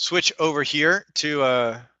switch over here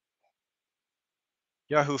to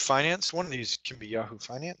Yahoo Finance. One of these can be Yahoo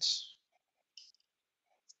Finance.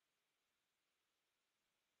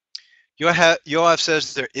 Yoav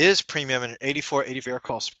says there is premium in an 84.80 bear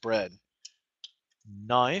call spread.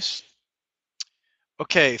 Nice.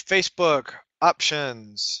 Okay, Facebook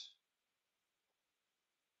options.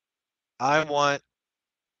 I want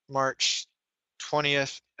March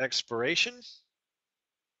 20th expiration.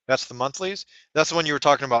 That's the monthlies. That's the one you were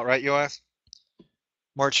talking about, right, Yoav?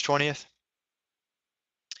 March 20th.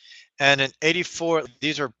 And an 84,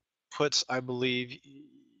 these are puts, I believe.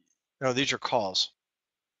 No, these are calls.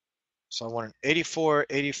 So I want an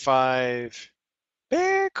 84.85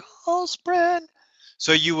 bear call spread.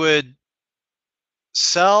 So you would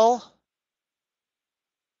sell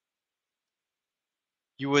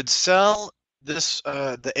this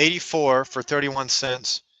the 84 for 31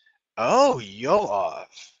 cents. Oh, Yoav.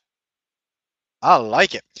 I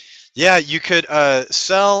like it. Yeah, you could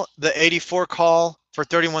sell the 84 call for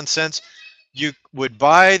 31 cents. You would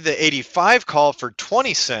buy the 85 call for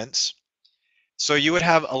 20 cents. So you would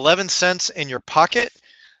have 11 cents in your pocket.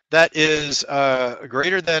 That is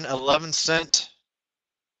greater than 11-cent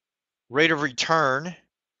rate of return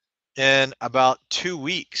in about 2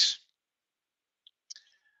 weeks.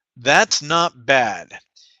 That's not bad.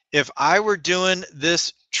 If I were doing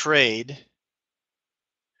this trade,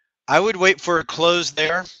 I would wait for a close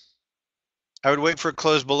there. I would wait for a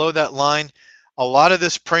close below that line. A lot of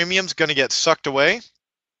this premium is going to get sucked away.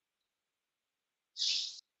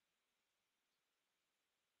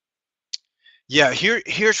 Yeah,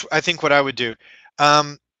 here's I think what I would do. Wow.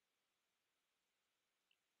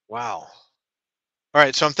 All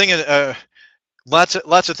right, so I'm thinking lots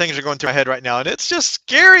of things are going through my head right now, and it's just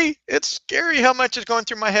scary. It's scary how much is going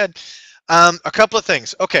through my head. A couple of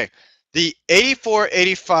things. Okay, the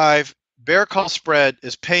 84.85 bear call spread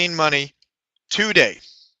is paying money today.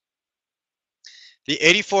 The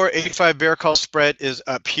 84.85 bear call spread is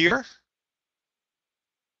up here.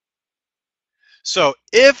 So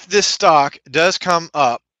if this stock does come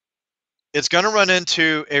up, it's going to run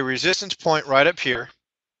into a resistance point right up here,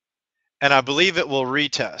 and I believe it will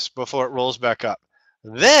retest before it rolls back up.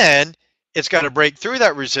 Then it's got to break through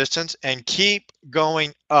that resistance and keep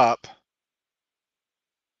going up.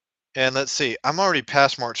 And let's see, I'm already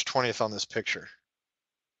past March 20th on this picture.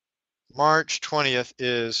 March 20th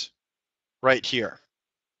is right here.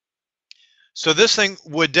 So this thing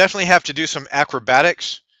would definitely have to do some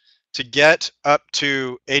acrobatics to get up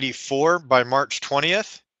to 84 by March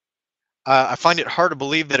 20th. I find it hard to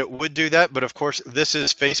believe that it would do that, but of course this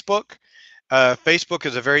is Facebook. Facebook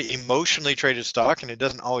is a very emotionally traded stock, and it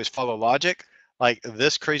doesn't always follow logic, like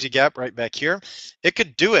this crazy gap right back here. It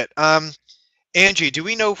could do it. Angie, do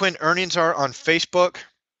we know when earnings are on Facebook?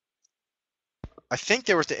 I think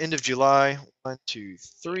they were at the end of July, 1, 2,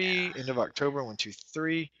 3, end of October, 1, 2,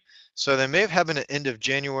 3. So they may have happened at end of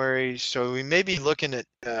January. So we may be looking at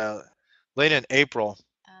late in April.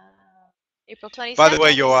 April 22nd. By the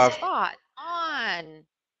way, Yoav. Spot on.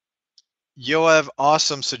 Yoav,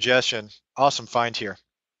 awesome suggestion. Awesome find here.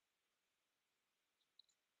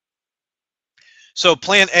 So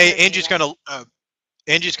plan A, Angie's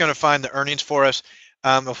gonna find the earnings for us.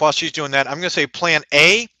 While she's doing that, I'm gonna say plan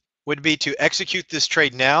A would be to execute this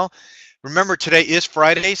trade now. Remember, today is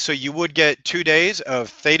Friday, so you would get 2 days of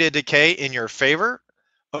theta decay in your favor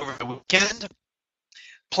over the weekend.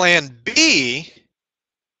 Plan B,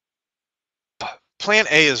 plan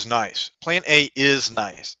A is nice. Plan A is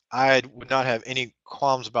nice. I would not have any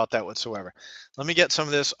qualms about that whatsoever. Let me get some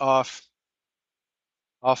of this off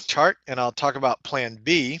chart, and I'll talk about plan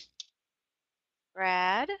B.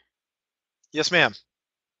 Brad? Yes, ma'am.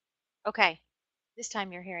 Okay. This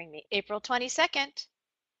time you're hearing me. April 22nd.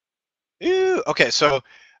 Ooh, okay, so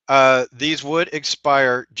these would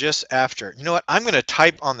expire just after. You know what? I'm going to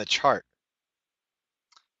type on the chart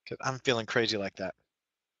because I'm feeling crazy like that.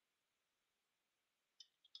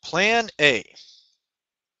 Plan A.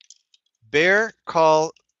 Bear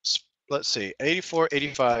call, let's see, 84,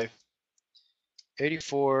 85,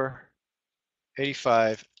 84,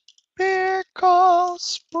 85. Bear call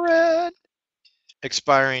spread.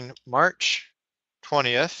 Expiring March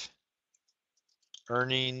 20th.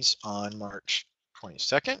 Earnings on March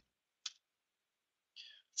 22nd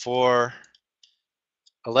for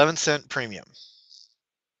 11-cent premium.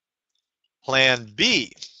 Plan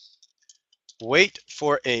B, wait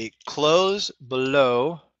for a close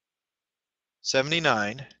below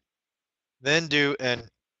 79, then do an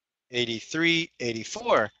 83,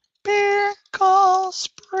 84 bear call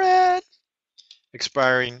spread,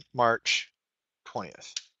 expiring March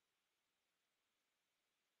 20th.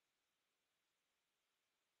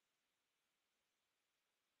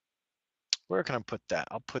 Where can I put that?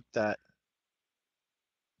 I'll put that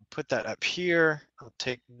up here. I'll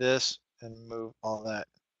take this and move all that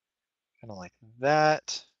kind of like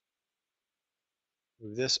that.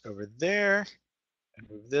 Move this over there and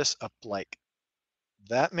move this up like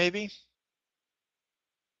that maybe.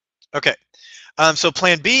 Okay, so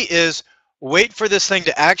plan B is wait for this thing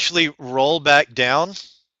to actually roll back down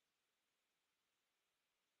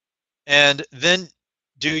and then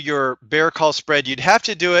do your bear call spread. You'd have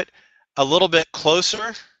to do it a little bit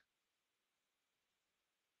closer,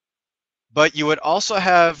 but you would also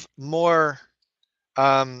have more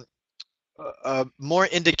more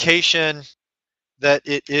indication that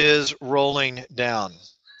it is rolling down.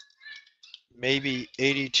 Maybe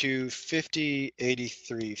 82.50,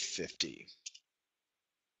 83.50.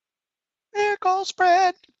 Bear call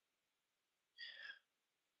spread.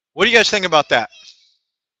 What do you guys think about that?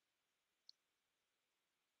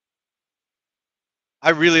 I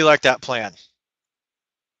really like that plan.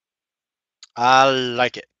 I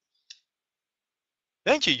like it.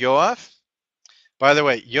 Thank you, Yoav. By the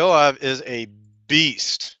way, Yoav is a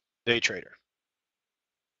beast day trader.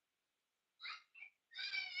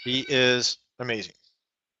 He is amazing.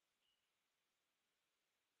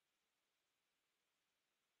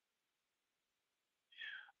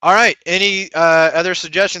 All right, any other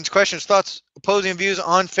suggestions, questions, thoughts, opposing views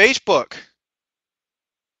on Facebook?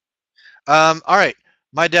 All right,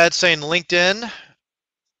 my dad's saying LinkedIn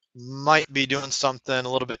might be doing something a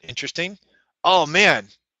little bit interesting. Oh man,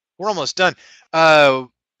 we're almost done.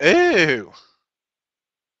 Ew.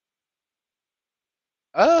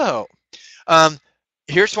 Oh.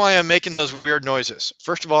 Here's why I'm making those weird noises.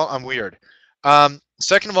 First of all, I'm weird.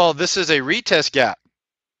 Second of all, this is a retest gap.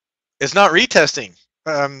 It's not retesting,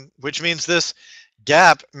 which means this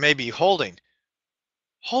gap may be holding.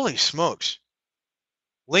 Holy smokes.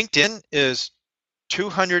 LinkedIn is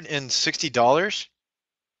 $260.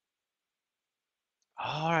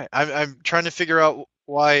 All right, I'm trying to figure out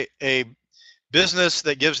why a business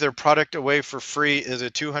that gives their product away for free is a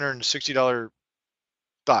 $260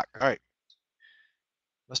 stock. All right.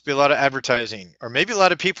 Must be a lot of advertising, or maybe a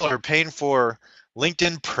lot of people are paying for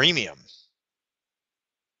LinkedIn Premium.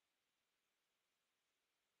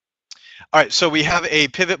 All right, so we have a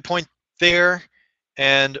pivot point there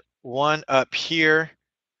and one up here.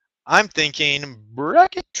 I'm thinking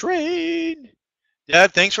bracket trade.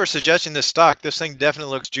 Dad, thanks for suggesting this stock. This thing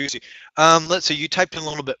definitely looks juicy. Let's see, you typed in a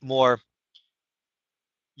little bit more.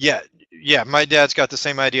 Yeah, my dad's got the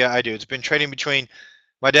same idea I do. It's been trading between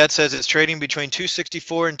My dad says it's trading between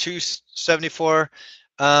 264 and 274.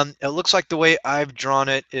 It looks like the way I've drawn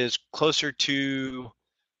it is closer to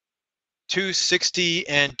 260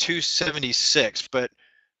 and 276, but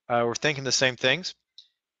we're thinking the same things.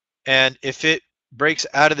 And if it breaks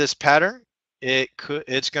out of this pattern,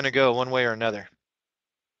 it's going to go one way or another.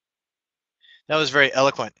 That was very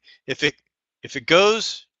eloquent. If it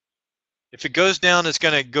goes down, it's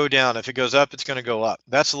going to go down. If it goes up, it's going to go up.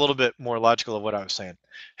 That's a little bit more logical of what I was saying.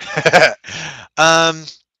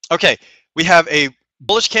 Okay, we have a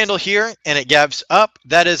bullish candle here, and it gaps up.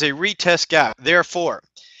 That is a retest gap. Therefore,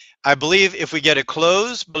 I believe if we get a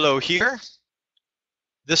close below here,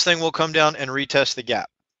 this thing will come down and retest the gap.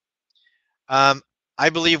 I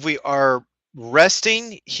believe we are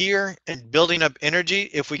resting here and building up energy.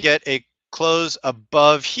 If we get a close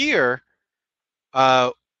above here,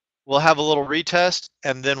 we'll have a little retest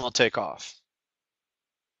and then we'll take off.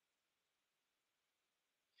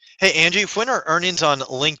 Hey, Angie, when are earnings on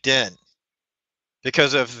LinkedIn?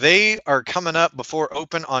 Because if they are coming up before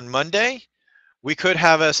open on Monday, we could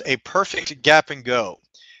have us a perfect gap and go.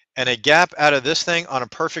 And a gap out of this thing on a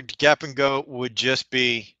perfect gap and go would just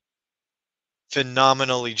be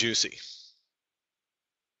phenomenally juicy.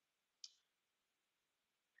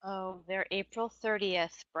 Oh, they're April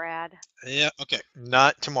 30th, Brad. Yeah, okay.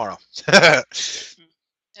 Not tomorrow. All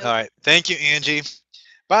right. Thank you, Angie.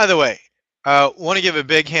 By the way, want to give a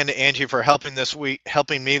big hand to Angie for helping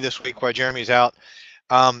me this week while Jeremy's out.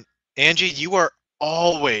 Angie, you are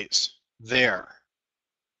always there.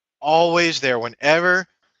 Always there. Whenever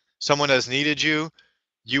someone has needed you,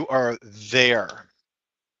 you are there.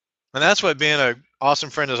 And that's what being an awesome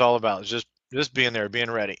friend is all about, is just being there, being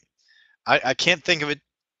ready. I can't think of a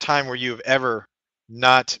time where you've ever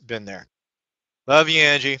not been there. Love you,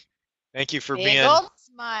 Angie. Thank you for Big being. old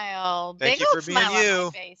smile. Thank Big you old for being smile on you. my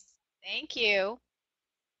face. Thank you.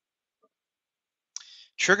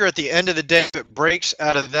 Trigger at the end of the day, if it breaks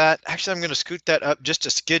out of that, actually I'm going to scoot that up just a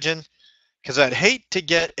skidgen, because I'd hate to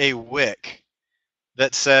get a wick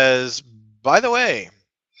that says, by the way,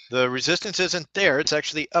 the resistance isn't there. It's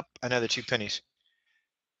actually up another 2 pennies.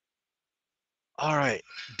 All right,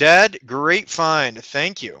 Dad, great find.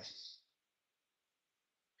 Thank you.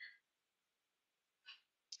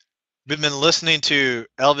 We've been listening to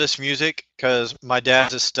Elvis music because my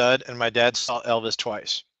dad's a stud and my dad saw Elvis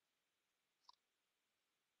twice.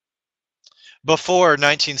 Before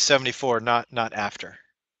 1974, not after.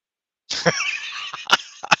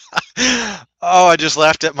 Oh, I just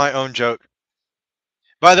laughed at my own joke.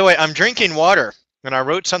 By the way, I'm drinking water, and I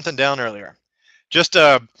wrote something down earlier. Just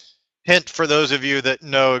a hint for those of you that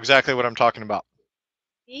know exactly what I'm talking about.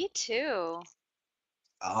 Me too.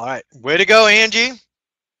 All right, way to go, Angie.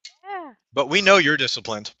 Yeah. But we know you're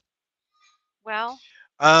disciplined. Well,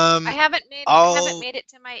 I I haven't made it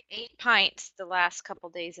to my 8 pints the last couple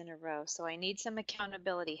days in a row, so I need some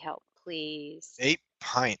accountability help, please. 8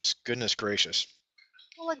 pints. Goodness gracious.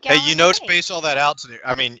 Well, a Hey, gallon you know, a day. space all that out.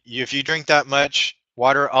 I mean, if you drink that much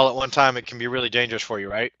water all at one time, it can be really dangerous for you,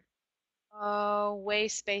 right? Oh, way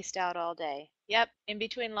spaced out all day. Yep, in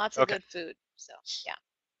between lots of Okay. good food. So, yeah.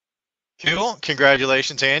 Cool.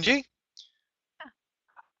 Congratulations, Angie. Yeah.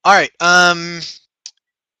 All right.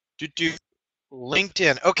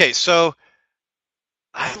 LinkedIn. Okay, so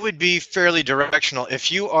I would be fairly directional.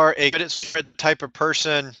 If you are a credit spread type of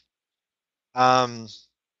person,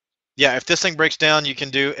 yeah, if this thing breaks down, you can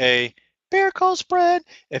do a bear call spread.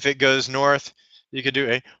 If it goes north, you could do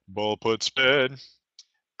a bull put spread.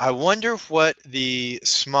 I wonder what the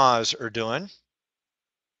SMAs are doing.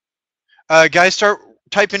 Guys, start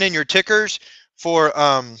typing in your tickers for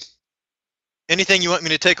anything you want me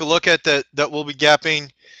to take a look at that will be gapping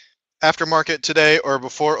after market today or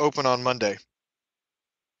before open on Monday.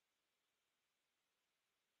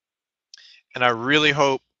 And I really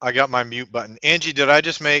hope I got my mute button. Angie, did I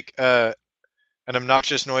just make an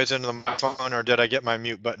obnoxious noise into the microphone, or did I get my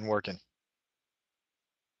mute button working?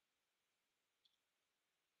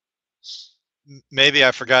 Maybe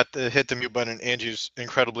I forgot to hit the mute button. Angie's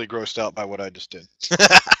incredibly grossed out by what I just did.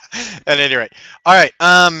 At any rate, all right.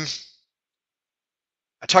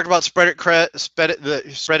 I talked about spread it creds.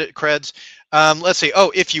 Let's see.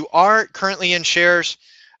 Oh, if you are currently in shares,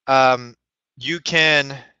 you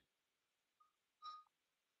can.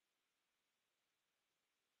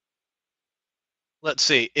 Let's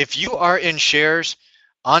see. If you are in shares,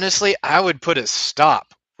 honestly, I would put a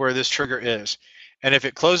stop where this trigger is. And if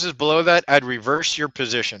it closes below that, I'd reverse your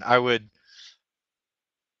position. I'd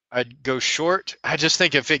go short. I just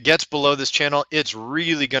think if it gets below this channel, it's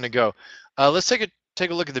really going to go. Let's take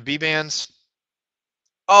a look at the B bands.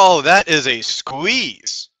 Oh, that is a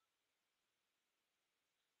squeeze.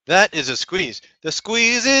 That is a squeeze. The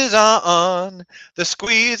squeeze is on. The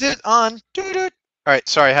squeeze is on. All right,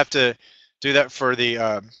 sorry, I have to do that for the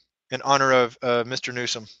in honor of Mr.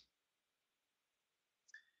 Newsom.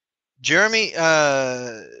 Jeremy,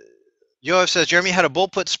 Yoav says Jeremy had a bull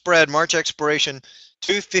put spread March expiration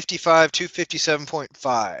 255,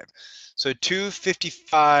 257.5. So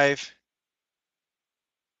 255,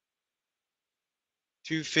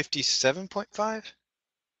 257.5.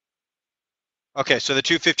 Okay, so the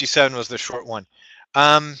 257 was the short one.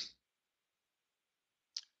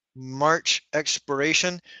 March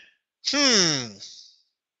expiration. That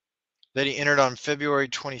he entered on February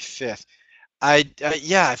 25th.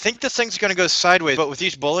 Yeah, I think this thing's going to go sideways, but with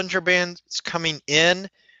these Bollinger Bands coming in,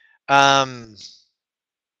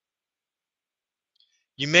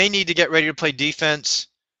 you may need to get ready to play defense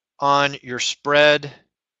on your spread.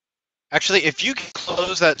 Actually, if you can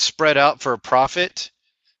close that spread out for a profit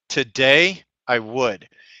today, I would.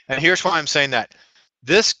 And here's why I'm saying that.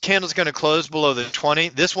 This candle's going to close below the 20.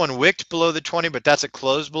 This one wicked below the 20, but that's a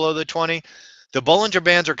close below the 20. The Bollinger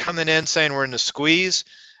Bands are coming in saying we're in a squeeze.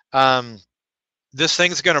 This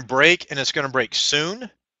thing's going to break, and it's going to break soon.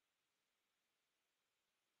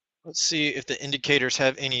 Let's see if the indicators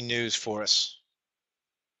have any news for us.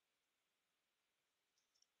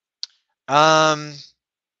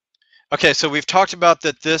 Okay, so we've talked about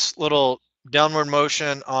that this little downward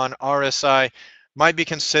motion on RSI might be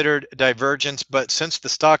considered divergence, but since the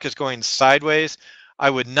stock is going sideways, I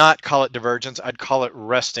would not call it divergence. I'd call it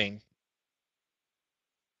resting.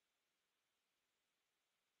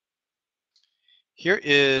 Here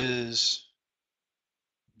is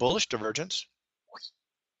bullish divergence.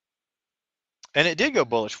 And it did go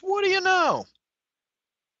bullish. What do you know?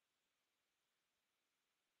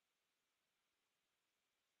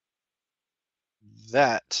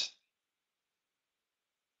 That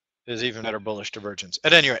is even better bullish divergence.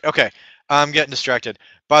 At any rate, okay, I'm getting distracted.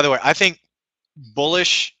 By the way, I think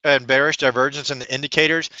bullish and bearish divergence in the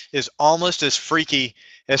indicators is almost as freaky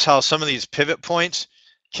as how some of these pivot points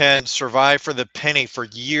can survive for the penny for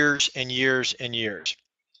years and years and years.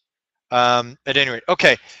 At any rate,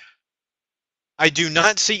 okay. I do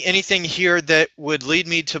not see anything here that would lead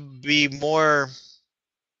me to be more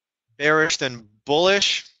bearish than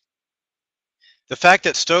bullish. The fact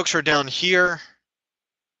that Stokes are down here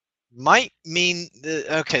might mean,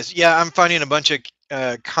 okay, so yeah, I'm finding a bunch of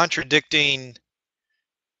contradicting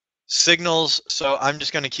signals, so I'm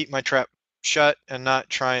just going to keep my trap shut and not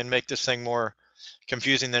try and make this thing more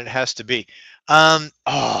confusing than it has to be.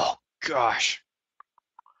 Oh, gosh.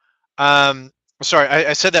 Sorry,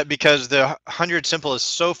 I said that because the 100 simple is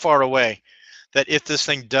so far away that if this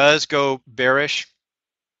thing does go bearish,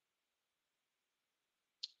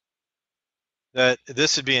 that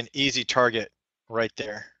this would be an easy target right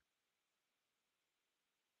there.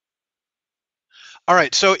 All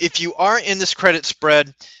right, so if you are in this credit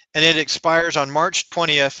spread and it expires on March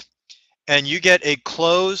 20th and you get a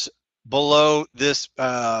close below this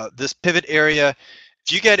this pivot area,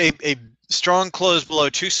 if you get a strong close below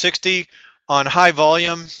 260 on high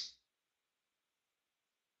volume,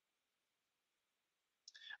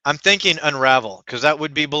 I'm thinking unravel because that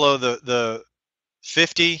would be below the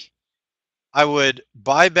 50. I would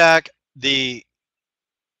buy back the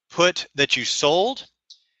put that you sold,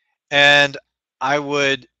 and I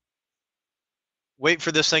would wait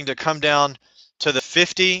for this thing to come down to the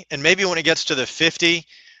 50, and maybe when it gets to the 50,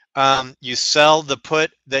 you sell the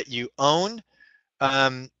put that you own.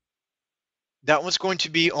 That one's going to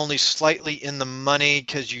be only slightly in the money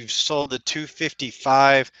because you've sold the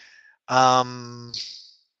 255. March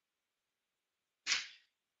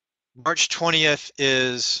 20th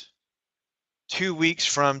is 2 weeks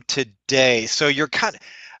from today, so you're kind of.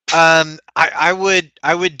 I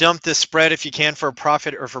would dump this spread if you can for a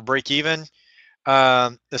profit or for break even,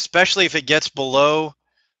 especially if it gets below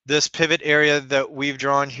this pivot area that we've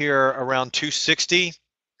drawn here around 260.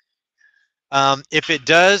 If it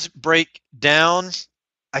does break down,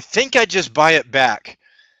 I think I'd just buy it back,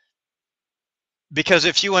 because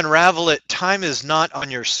if you unravel it, time is not on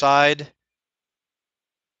your side.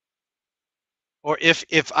 Or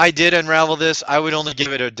if I did unravel this, I would only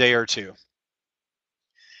give it a day or two.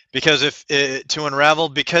 Because if to unravel,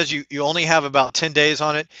 because you only have about 10 days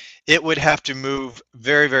on it, it would have to move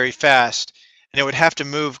very, very fast, and it would have to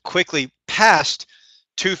move quickly past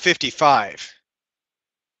 255.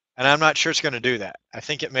 And I'm not sure it's going to do that. I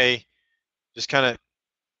think it may just kind of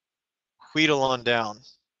wheedle on down.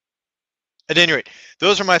 At any rate,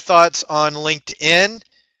 those are my thoughts on LinkedIn.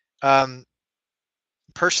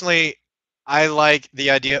 Personally, I like the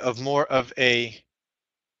idea of more of a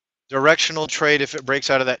directional trade if it breaks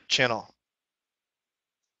out of that channel.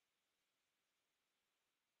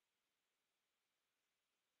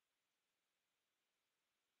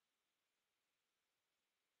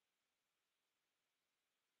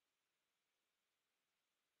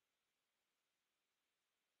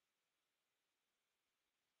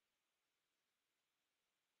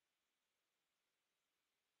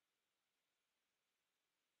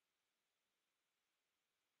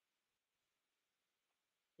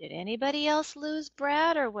 Did anybody else lose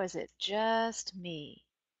Brad, or was it just me?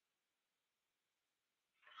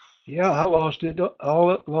 Yeah, I lost it.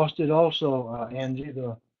 All lost it also, Angie. The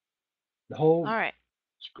All whole right,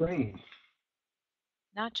 screen.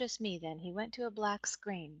 not just me then. He went to a black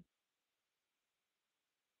screen.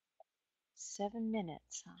 7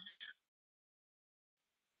 minutes, huh?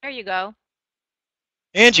 There you go.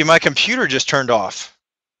 Angie, my computer just turned off.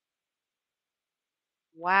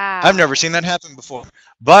 Wow. I've never seen that happen before.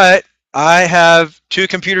 But I have two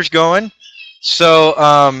computers going. So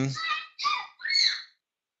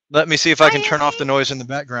let me see if I Hi, can turn off the Andy. noise in the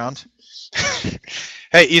background.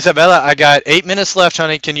 Hey, Isabella, I got 8 minutes left,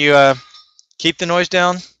 honey. Can you keep the noise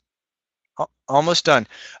down? Almost done.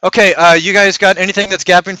 Okay, you guys got anything that's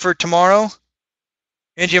gapping for tomorrow?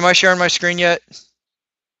 Angie, am I sharing my screen yet?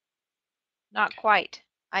 Not quite.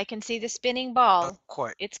 I can see the spinning ball. Not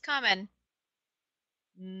quite. It's coming.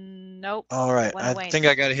 Nope. All right, Went I away think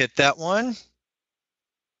now. I got to hit that one.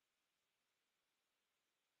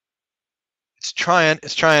 It's trying.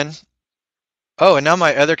 It's trying. Oh, and now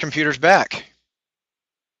my other computer's back.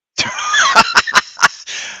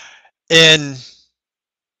 And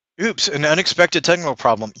oops, an unexpected technical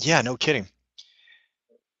problem. Yeah, no kidding.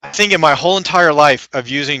 I think in my whole entire life of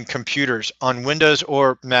using computers on Windows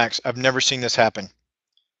or Macs, I've never seen this happen.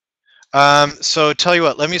 So tell you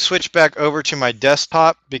what, let me switch back over to my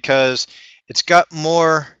desktop because it's got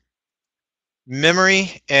more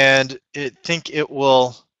memory and I think it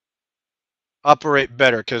will operate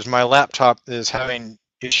better because my laptop is having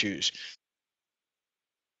issues.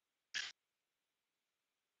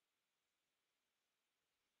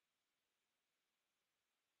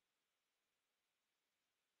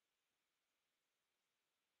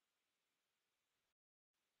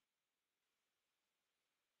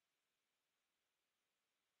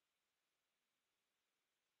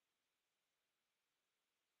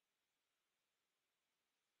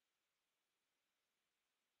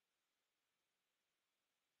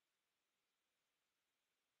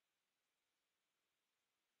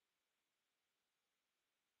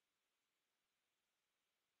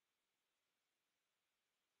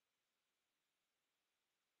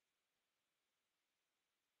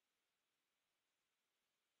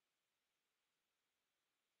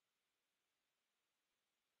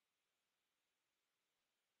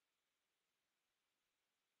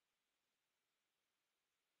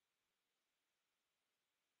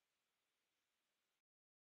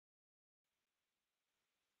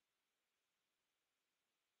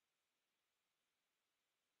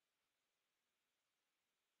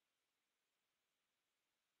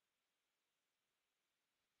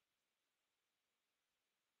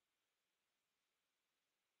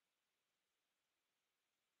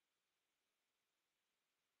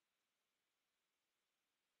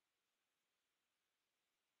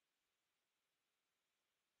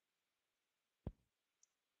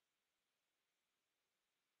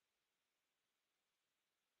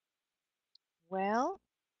 Well,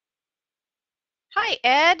 hi,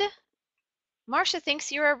 Ed. Marcia thinks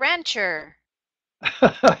you're a rancher.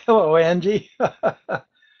 Hello, Angie.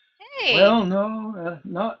 Hey, Well, no,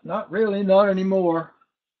 not really, not anymore.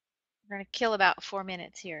 we're going to kill about 4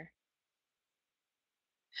 minutes here.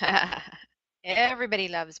 Everybody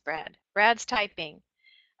loves Brad. Brad's typing.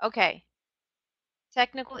 Okay.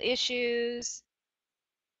 Technical issues.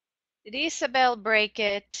 Did Isabel break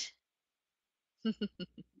it?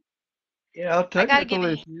 Yeah, I got to give technical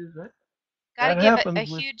issues. That a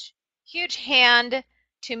happens with. huge hand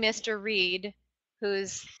to Mr. Reed,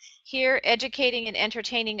 who's here educating and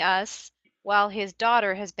entertaining us while his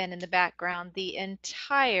daughter has been in the background the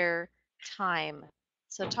entire time.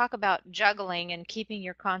 So talk about juggling and keeping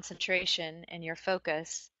your concentration and your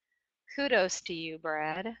focus. Kudos to you,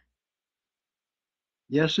 Brad.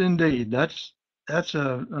 Yes, indeed. That's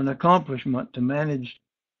an accomplishment to manage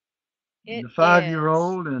It the is.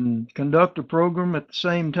 5-year-old and conduct a program at the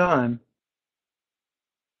same time.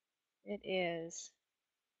 It is.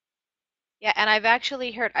 Yeah, and I've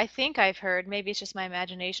actually heard, I think I've heard, maybe it's just my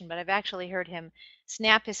imagination, but I've actually heard him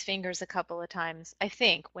snap his fingers a couple of times, I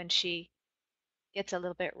think, when she gets a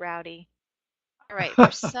little bit rowdy. All right,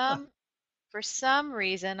 for some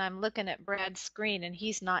reason I'm looking at Brad's screen and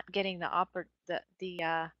he's not getting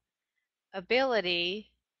the ability.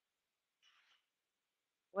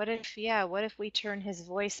 What if we turn his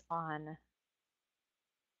voice on?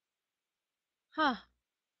 Huh.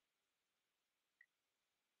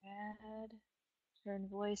 Brad, turn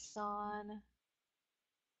voice on.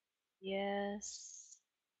 Yes.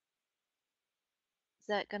 Is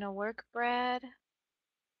that gonna work, Brad?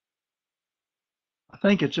 I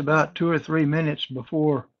think it's about 2 or 3 minutes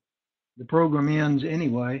before the program ends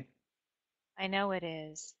anyway. I know it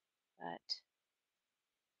is, but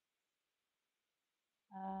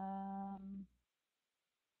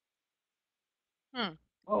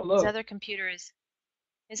Oh, his look, other computer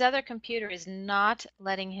is not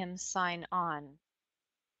letting him sign on.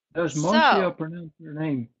 does Marcia So, pronounce her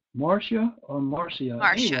name Marcia or Marcia?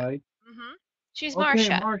 Marcia. Anyway, She's okay,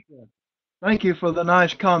 Marcia. Marcia. Thank you for the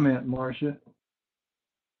nice comment, Marcia.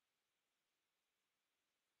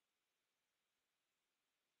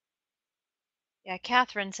 Yeah,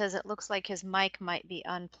 Catherine says it looks like his mic might be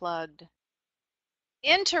unplugged.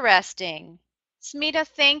 Interesting. Smita,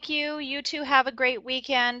 thank you. You two have a great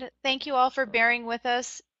weekend. Thank you all for bearing with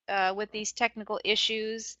us with these technical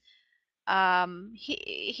issues.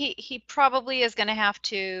 He probably is going to have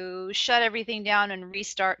to shut everything down and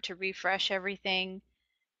restart to refresh everything.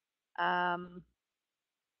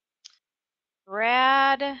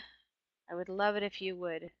 Brad, I would love it if you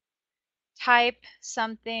would type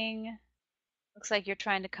something. Looks like you're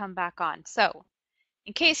trying to come back on. So,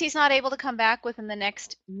 in case he's not able to come back within the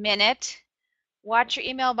next minute, watch your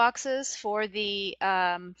email boxes for the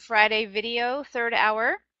Friday video, 3rd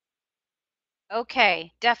hour.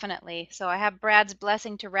 Okay, definitely. So I have Brad's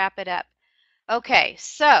blessing to wrap it up. Okay,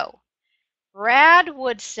 so Brad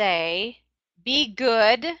would say, be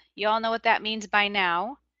good. You all know what that means by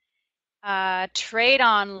now. Trade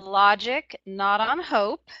on logic, not on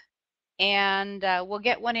hope. And we'll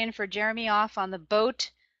get one in for Jeremy off on the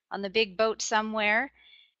boat, on the big boat somewhere,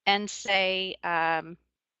 and say,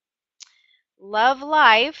 love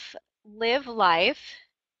life, live life,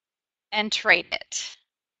 and trade it.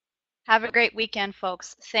 Have a great weekend,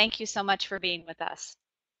 folks. Thank you so much for being with us.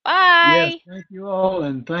 Yes, Bye. thank you all,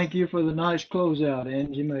 and thank you for the nice closeout,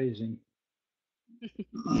 Angie. Amazing.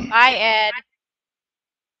 Bye, Ed.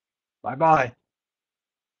 Bye-bye.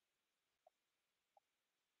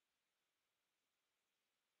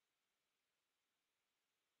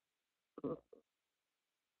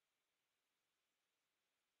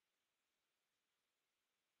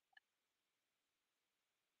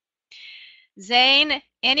 Zane,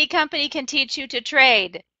 any company can teach you to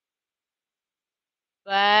trade,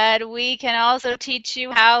 but we can also teach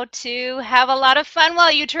you how to have a lot of fun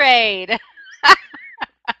while you trade.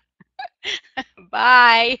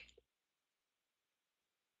 Bye.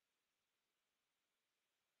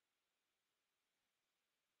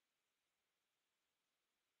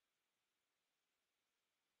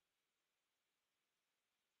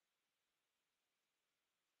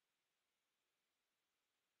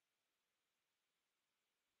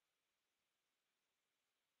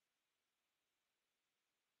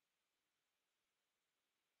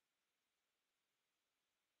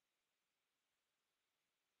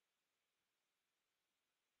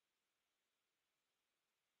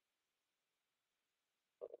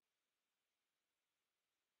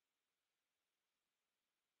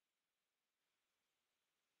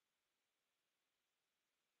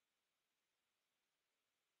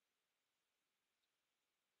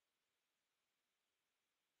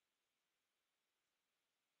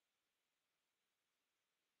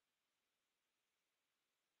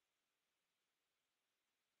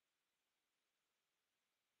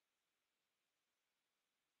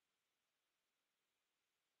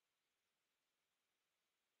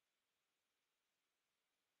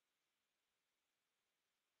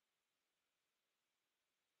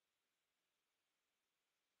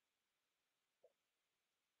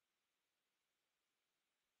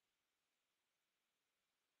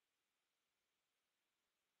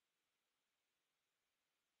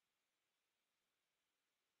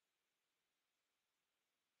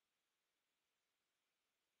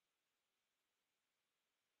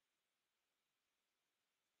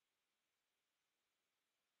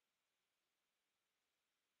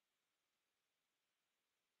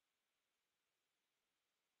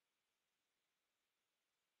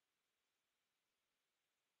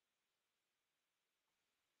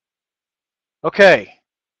 Okay,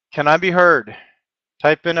 can I be heard?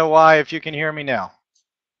 Type in a Y if you can hear me now.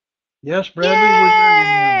 Yes, Bradley, we hear you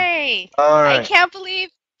now. Yay! All I right. can't believe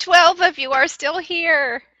 12 of you are still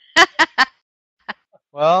here.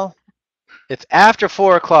 Well, it's after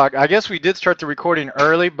 4 o'clock. I guess we did start the recording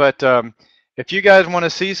early, but if you guys want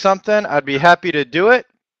to see something, I'd be happy to do it.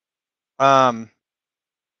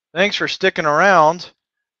 Thanks for sticking around.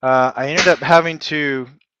 I ended up having to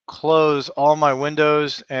close all my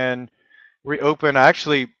windows and reopen. I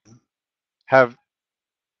actually have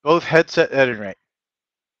both headset editing rate.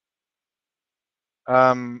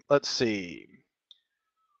 Let's see.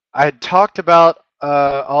 I had talked about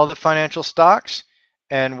all the financial stocks,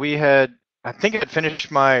 and I think I had finished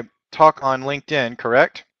my talk on LinkedIn,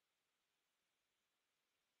 correct?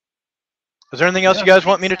 Is there anything else Yeah. you guys I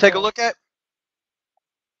want me to think take a so. look at?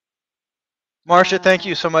 Marcia, thank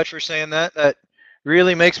you so much for saying that. That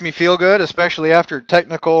really makes me feel good, especially after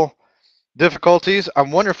technical difficulties. I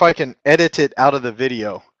wonder if I can edit it out of the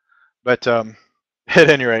video. But at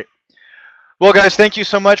any rate. Well, guys, thank you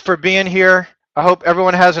so much for being here. I hope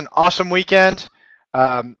everyone has an awesome weekend.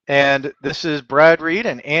 And this is Brad Reed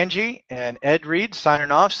and Angie and Ed Reed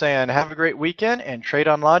signing off saying have a great weekend and trade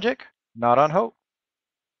on logic, not on hope.